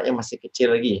anaknya masih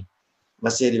kecil lagi,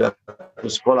 masih di waktu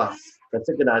sekolah.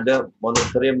 Rasa kena ada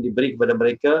moratorium diberi kepada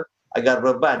mereka agar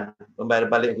beban membayar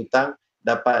balik hutang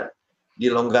dapat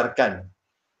dilonggarkan.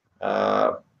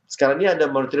 Sekarang ni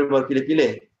ada moratorium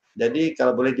berpilih-pilih. Jadi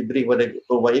kalau boleh diberi kepada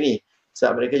kelompok ini,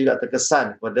 sebab mereka juga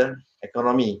terkesan kepada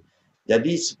ekonomi.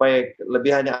 Jadi supaya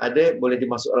kelebihan yang ada boleh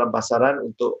dimasuk dalam pasaran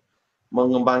untuk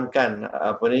mengembangkan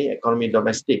ekonomi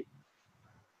domestik.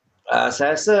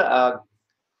 Saya rasa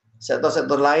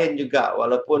sektor-sektor lain juga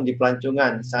walaupun di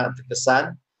pelancongan sangat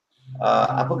terkesan,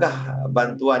 apakah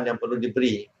bantuan yang perlu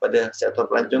diberi pada sektor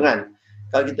pelancongan?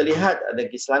 Kalau kita lihat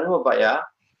negeri Selangor Pak Ya,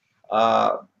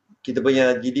 kita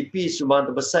punya GDP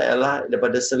sumbangan terbesar ialah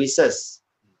daripada services.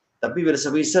 Tapi bila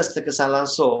services terkesan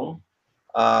langsung,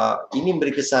 ini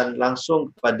beri kesan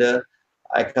langsung kepada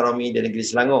ekonomi di negeri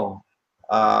Selangor.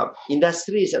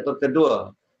 Industri sektor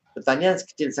kedua, pertanian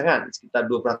kecil sangat, sekitar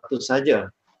 2% saja.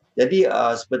 Jadi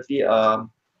seperti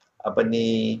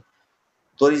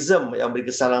tourism yang beri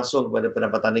kesan langsung kepada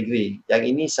pendapatan negeri. Yang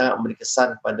ini sangat memberi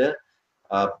kesan kepada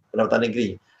pendapatan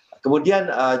negeri.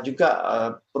 Kemudian juga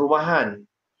perumahan.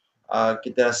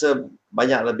 Kita rasa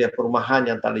banyak lebih perumahan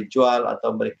yang tak dijual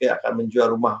atau mereka akan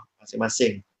menjual rumah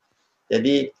masing-masing.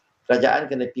 Jadi kerajaan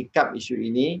kena pick up isu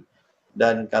ini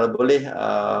dan kalau boleh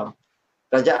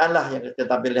kerajaanlah yang kita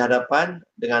tampil di hadapan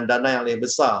dengan dana yang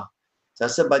lebih besar. Saya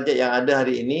rasa bajet yang ada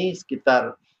hari ini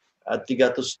sekitar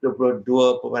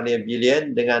 322.5 bilion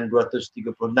dengan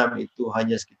 236 itu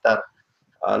hanya sekitar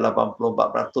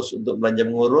 84% untuk belanja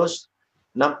mengurus.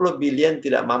 60 bilion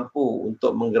tidak mampu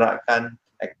untuk menggerakkan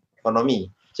ekonomi.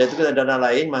 Saya itu kena dana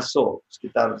lain masuk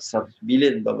sekitar 100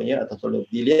 bilion umpamanya atau 10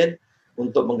 bilion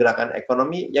untuk menggerakkan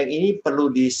ekonomi. Yang ini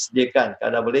perlu disediakan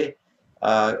kerana boleh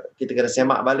kita kena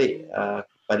semak balik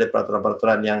pada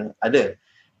peraturan-peraturan yang ada.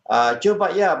 Cuma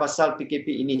Pak Ya, pasal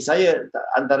PKP ini, saya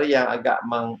antara yang agak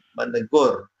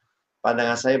menegur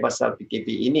pandangan saya pasal PKP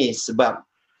ini sebab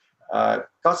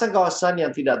kawasan-kawasan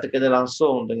yang tidak terkena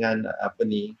langsung dengan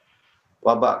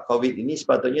wabak COVID ini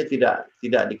sepatutnya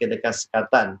tidak dikenakan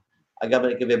sekatan agar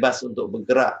mereka bebas untuk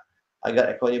bergerak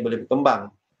agar ekonomi boleh berkembang.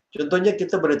 Contohnya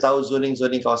kita boleh tahu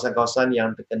zoning-zoning kawasan-kawasan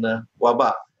yang terkena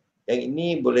wabak. Yang ini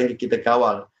boleh kita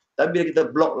kawal. Tapi bila kita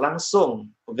blok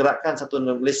langsung pergerakan satu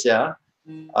negara Malaysia,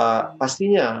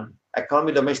 pastinya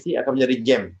ekonomi domestik akan menjadi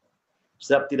jam.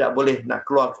 Sebab tidak boleh nak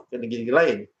keluar ke negeri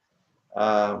lain.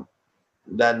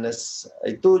 Dan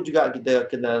itu juga kita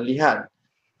kena lihat.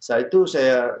 Sebab itu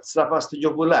saya selepas 7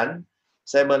 bulan,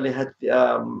 saya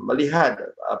melihat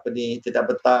Tidak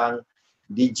Petang,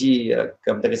 DG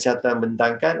Kementerian Kesihatan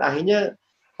bentangkan, akhirnya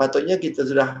patutnya kita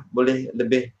sudah boleh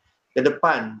lebih ke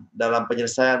depan dalam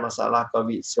penyelesaian masalah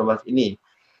COVID-19 ini.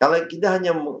 Kalau kita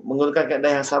hanya menggunakan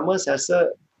kaedah yang sama, saya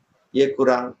rasa ia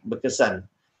kurang berkesan.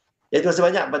 Jadi terima kasih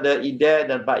banyak pada Ida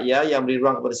dan Pak Ya yang beri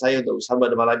ruang kepada saya untuk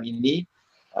bersama pada malam ini.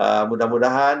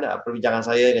 Mudah-mudahan perbincangan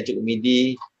saya dengan Cikgu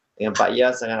Midi, dengan Pak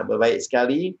Ya sangat berbaik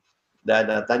sekali. Dan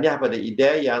tahniah pada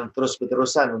Ida yang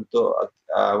terus-terusan untuk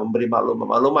memberi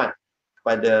maklumat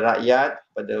kepada rakyat,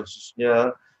 kepada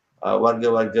khususnya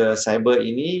warga-warga cyber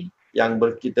ini yang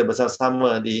kita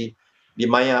bersama-sama di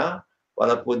maya,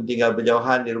 walaupun tinggal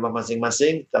berjauhan di rumah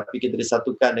masing-masing, tapi kita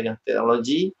disatukan dengan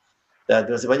teknologi. Dan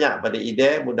terima kasih banyak pada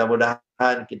Ida,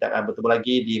 mudah-mudahan kita akan bertemu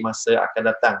lagi di masa akan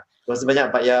datang. Terima kasih banyak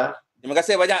Pak Ya. Terima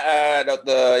kasih banyak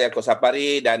Dr. Yaakob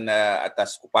Sapari dan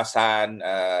atas kupasan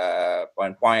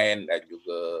poin-poin dan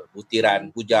juga butiran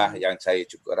hujah yang saya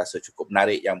rasa cukup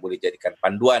menarik yang boleh jadikan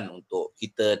panduan untuk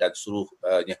kita dan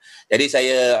seluruhnya. Jadi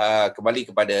saya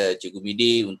kembali kepada Cikgu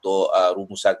Midi untuk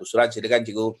rumusan usulan. Silakan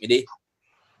Cikgu Midi.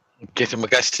 Okey, terima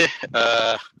kasih.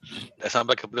 Dah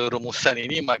sampai kepada rumusan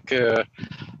ini, maka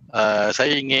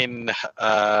saya ingin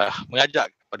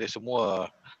mengajak kepada semua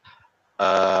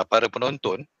para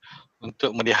penonton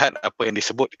untuk melihat apa yang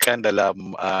disebutkan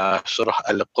dalam surah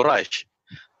Al-Quraish.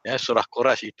 Ya, surah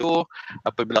Quraisy itu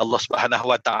apabila Allah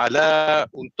Subhanahu Wa Taala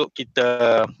untuk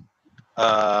kita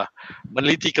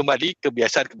meneliti kembali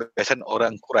kebiasaan-kebiasaan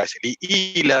orang Quraisy,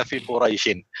 ila fi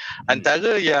Quraisyin.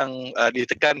 Antara yang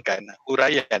ditekankan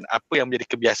huraian apa yang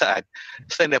menjadi kebiasaan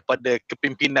selain daripada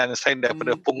kepimpinan, selain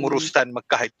daripada pengurusan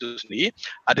Mekah itu sendiri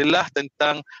adalah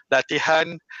tentang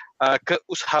latihan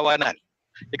keusahawanan.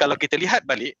 Jadi, kalau kita lihat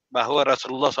balik bahawa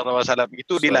Rasulullah SAW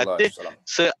itu dilatih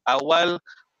seawal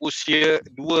usia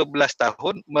 12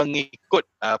 tahun mengikut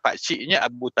pakciknya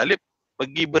Abu Talib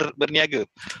pergi berniaga.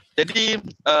 Jadi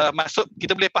maksud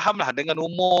kita boleh fahamlah dengan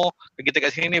umur kita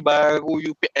kat sini ni baru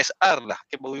UPSR lah,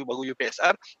 baru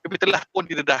UPSR, tapi telah pun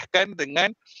didedahkan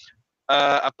dengan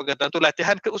apa kata tu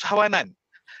latihan keusahawanan.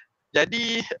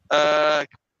 Jadi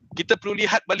kita perlu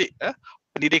lihat balik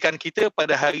pendidikan kita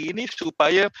pada hari ini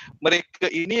supaya mereka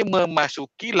ini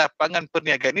memasuki lapangan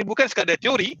perniagaan ini bukan sekadar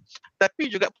teori tapi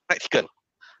juga praktikal.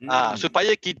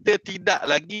 Supaya kita tidak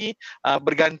lagi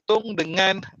bergantung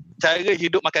dengan cara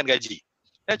hidup makan gaji.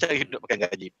 Cara hidup makan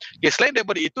gaji. Okay, selain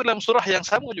daripada itu dalam surah yang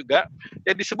sama juga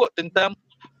yang disebut tentang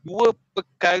dua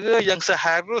perkara yang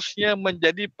seharusnya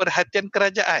menjadi perhatian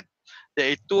kerajaan,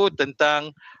 iaitu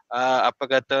tentang apa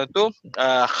kata tu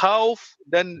khauf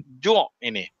dan ju'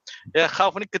 ini. Ya,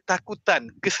 khauf ni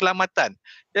ketakutan, keselamatan.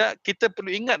 Ya, kita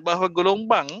perlu ingat bahawa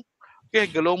gelombang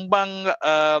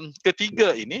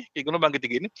ketiga ini,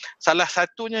 salah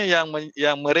satunya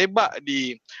yang merebak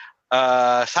di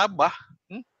Sabah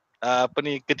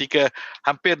ketika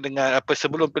hampir dengan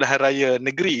sebelum pilihan raya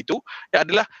negeri itu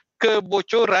adalah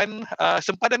kebocoran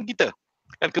sempadan kita.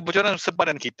 Dan kebocoran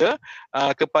sempadan kita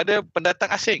kepada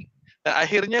pendatang asing. Dan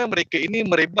akhirnya mereka ini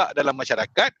merebak dalam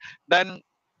masyarakat dan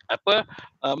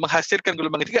menghasilkan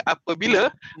gelombang ketiga apabila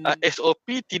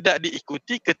SOP tidak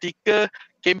diikuti ketika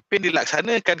kempen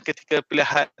dilaksanakan ketika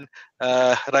pilihan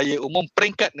raya umum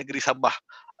peringkat negeri Sabah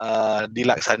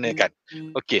dilaksanakan.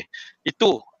 Okey,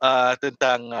 itu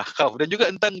tentang khauf dan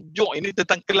juga tentang ju' ini,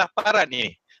 tentang kelaparan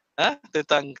ini.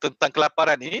 Tentang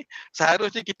kelaparan ini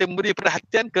seharusnya kita memberi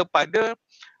perhatian kepada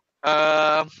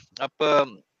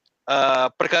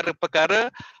perkara-perkara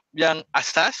yang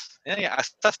asas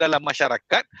dalam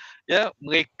masyarakat. Ya,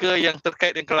 mereka yang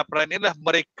terkait dengan kelaparan ini adalah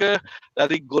mereka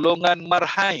dari golongan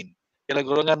marhain.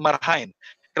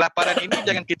 Kelaparan ini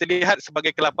jangan kita lihat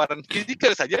sebagai kelaparan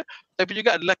fizikal saja, tapi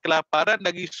juga adalah kelaparan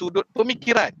dari sudut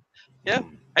pemikiran, ya,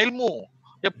 ilmu,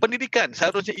 ya, pendidikan.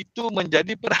 Seharusnya itu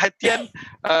menjadi perhatian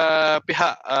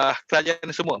pihak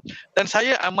kerajaan semua. Dan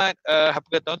saya amat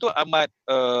amat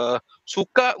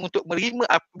suka untuk menerima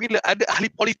apabila ada ahli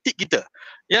politik kita,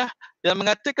 ya, yang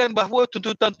mengatakan bahawa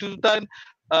tuntutan-tuntutan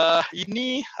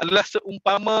ini adalah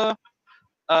seumpama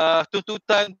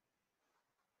tuntutan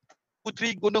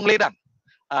Puteri Gunung Ledang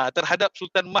terhadap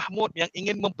Sultan Mahmud yang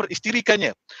ingin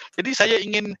memperistirikannya. Jadi saya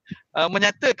ingin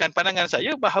menyatakan pandangan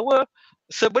saya bahawa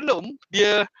sebelum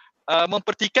dia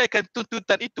mempertikaikan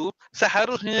tuntutan itu,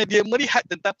 seharusnya dia melihat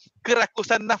tentang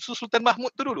kerakusan nafsu Sultan Mahmud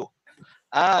itu dulu.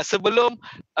 Sebelum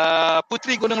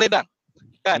Puteri Gunung Ledang.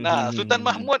 Kan? Sultan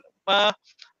Mahmud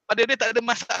pada dia tak ada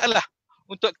masalah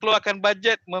untuk keluarkan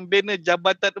bajet membina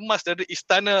jabatan emas dari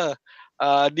istana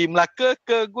di Melaka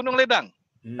ke Gunung Ledang.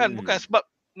 Kan, bukan sebab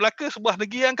Melaka sebuah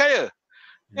negeri yang kaya,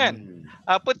 kan?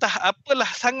 Apalah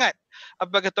sangat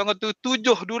apa kata orang tu 7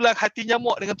 dulang hati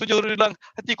nyamuk dengan 7 dulang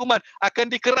hati kuman akan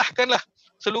dikerahkanlah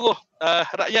seluruh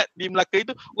rakyat di Melaka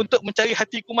itu untuk mencari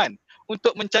hati kuman,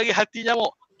 untuk mencari hati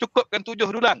nyamuk. Cukupkan 7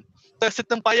 dulang.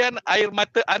 Setempayan air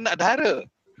mata anak dara.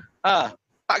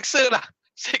 Paksalah,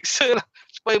 seksalah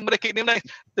supaya mereka ini menangis.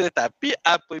 Tetapi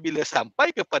apabila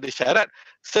sampai kepada syarat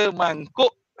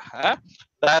semangkuk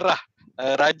darah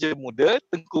Raja Muda,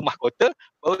 Tengku Mahkota,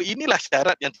 bahawa inilah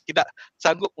syarat yang tidak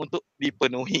sanggup untuk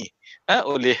dipenuhi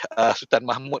oleh Sultan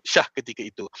Mahmud Shah ketika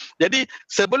itu. Jadi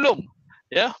sebelum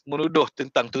menuduh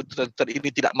tentang tuntutan ini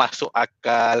tidak masuk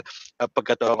akal, apa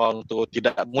kata orang tu,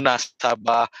 tidak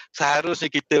munasabah, seharusnya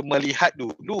kita melihat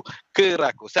dulu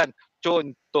kerakusan.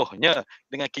 Contohnya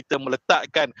dengan kita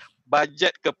meletakkan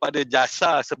bajet kepada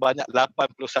jasa sebanyak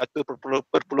 81.5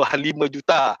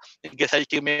 juta. Saya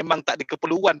kira memang tak ada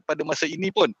keperluan pada masa ini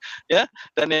pun, ya.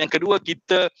 Dan yang kedua,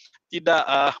 kita tidak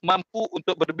mampu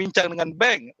untuk berbincang dengan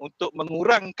bank untuk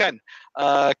mengurangkan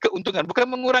keuntungan, bukan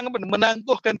mengurangkan,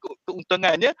 menangguhkan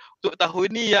keuntungannya untuk tahun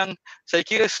ini yang saya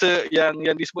kira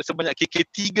yang disebut sebanyak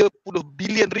 30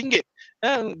 bilion ringgit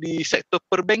di sektor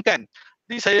perbankan.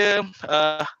 Jadi saya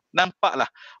nampaklah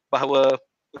bahawa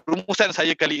rumusan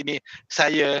saya kali ini,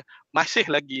 saya masih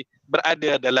lagi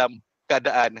berada dalam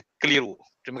keadaan keliru.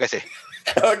 Terima Terima kasih.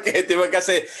 Okey, terima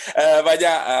kasih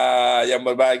banyak yang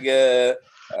berbahagia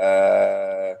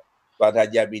Tuan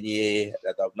Haji Amidi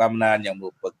atau Manan yang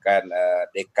merupakan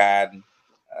Dekan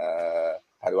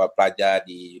Haluan Pelajar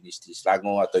di Universiti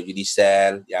Selangor atau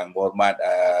UNISEL, yang berhormat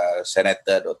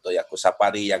Senator Dr. Yaakob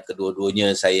Sapari, yang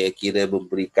kedua-duanya saya kira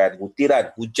memberikan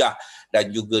butiran hujah dan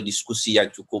juga diskusi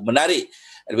yang cukup menarik.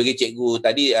 Bagi cikgu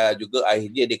tadi juga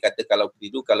akhirnya dia kata kalau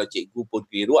keliru, kalau cikgu pun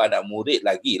keliru, anak murid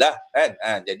lagi lah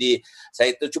kan. Jadi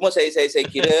saya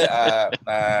kira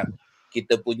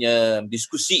kita punya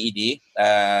diskusi ini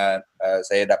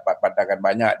saya dapat pandangan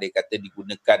banyak. Dia kata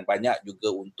digunakan banyak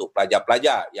juga untuk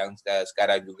pelajar-pelajar yang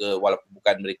sekarang juga, walaupun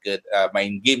bukan mereka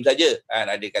main game saja,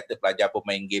 dia kata pelajar pun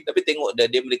main game, tapi tengok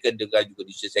mereka juga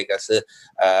saya rasa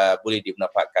boleh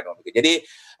dimanfaatkan oleh mereka. Jadi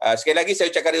sekali lagi saya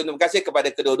ucapkan terima kasih kepada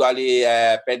kedua-dua ahli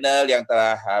panel yang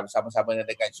telah bersama-sama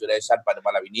dengan Suri Analisis pada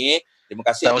malam ini. Terima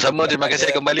kasih. Sama-sama, terima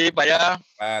kasih kembali Pak Ya.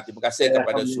 Terima kasih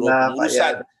kepada seluruh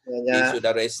pengurusan di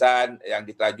Saudara Ihsan yang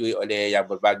diterajui oleh yang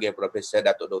berbahagia Profesor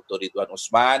Datuk Dr. Ridwan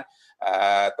Osman,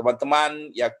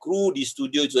 teman-teman yang kru di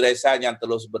studio Saudara Ihsan yang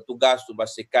terus bertugas untuk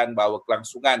memastikan bahawa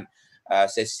kelangsungan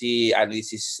sesi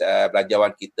analisis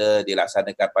belanjawan kita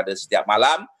dilaksanakan pada setiap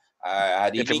malam.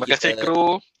 Hari ini terima kasih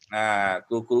kru.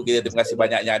 Kru kita, terima kasih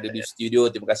banyak yang ada di studio.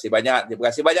 Terima kasih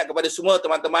banyak kepada semua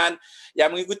teman-teman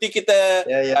yang mengikuti kita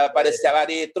pada setiap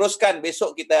hari. Teruskan,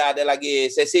 besok kita ada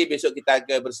lagi sesi, besok kita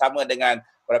bersama dengan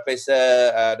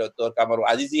Profesor Dr. Kamarul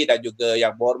Azizi dan juga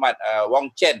yang berhormat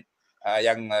Wong Chen,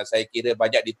 yang saya kira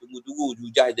banyak ditunggu-tunggu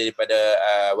hujah daripada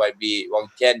YB Wong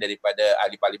Chen daripada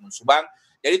Ahli Parlimen Subang.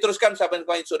 Jadi teruskan bersama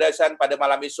dengan Saudara Ihsan pada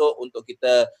malam esok untuk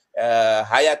kita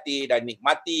hayati dan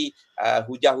nikmati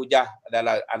hujah-hujah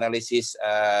dalam analisis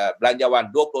belanjawan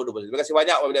 2020. Terima kasih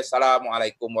banyak.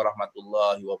 Wassalamualaikum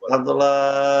warahmatullahi wabarakatuh.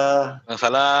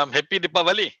 Waalaikumsalam. Happy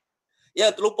Deepavali.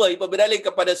 Ya, terlupa Deepavali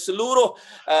kepada seluruh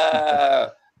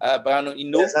penganut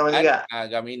Indo.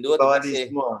 Kami Indo, terima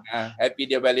kasih. Happy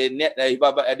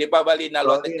Deepavali Nal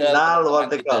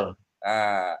Watekal.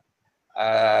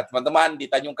 Teman-teman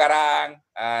di Tanjung Karang,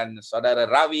 saudara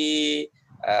Rawi,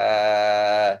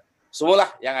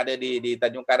 semualah yang ada di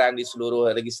Tanjung Karang, di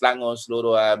seluruh negeri Selangor,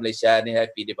 seluruh Malaysia ni,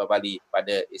 happy Deepavali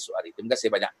pada esok hari. Terima kasih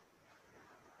banyak.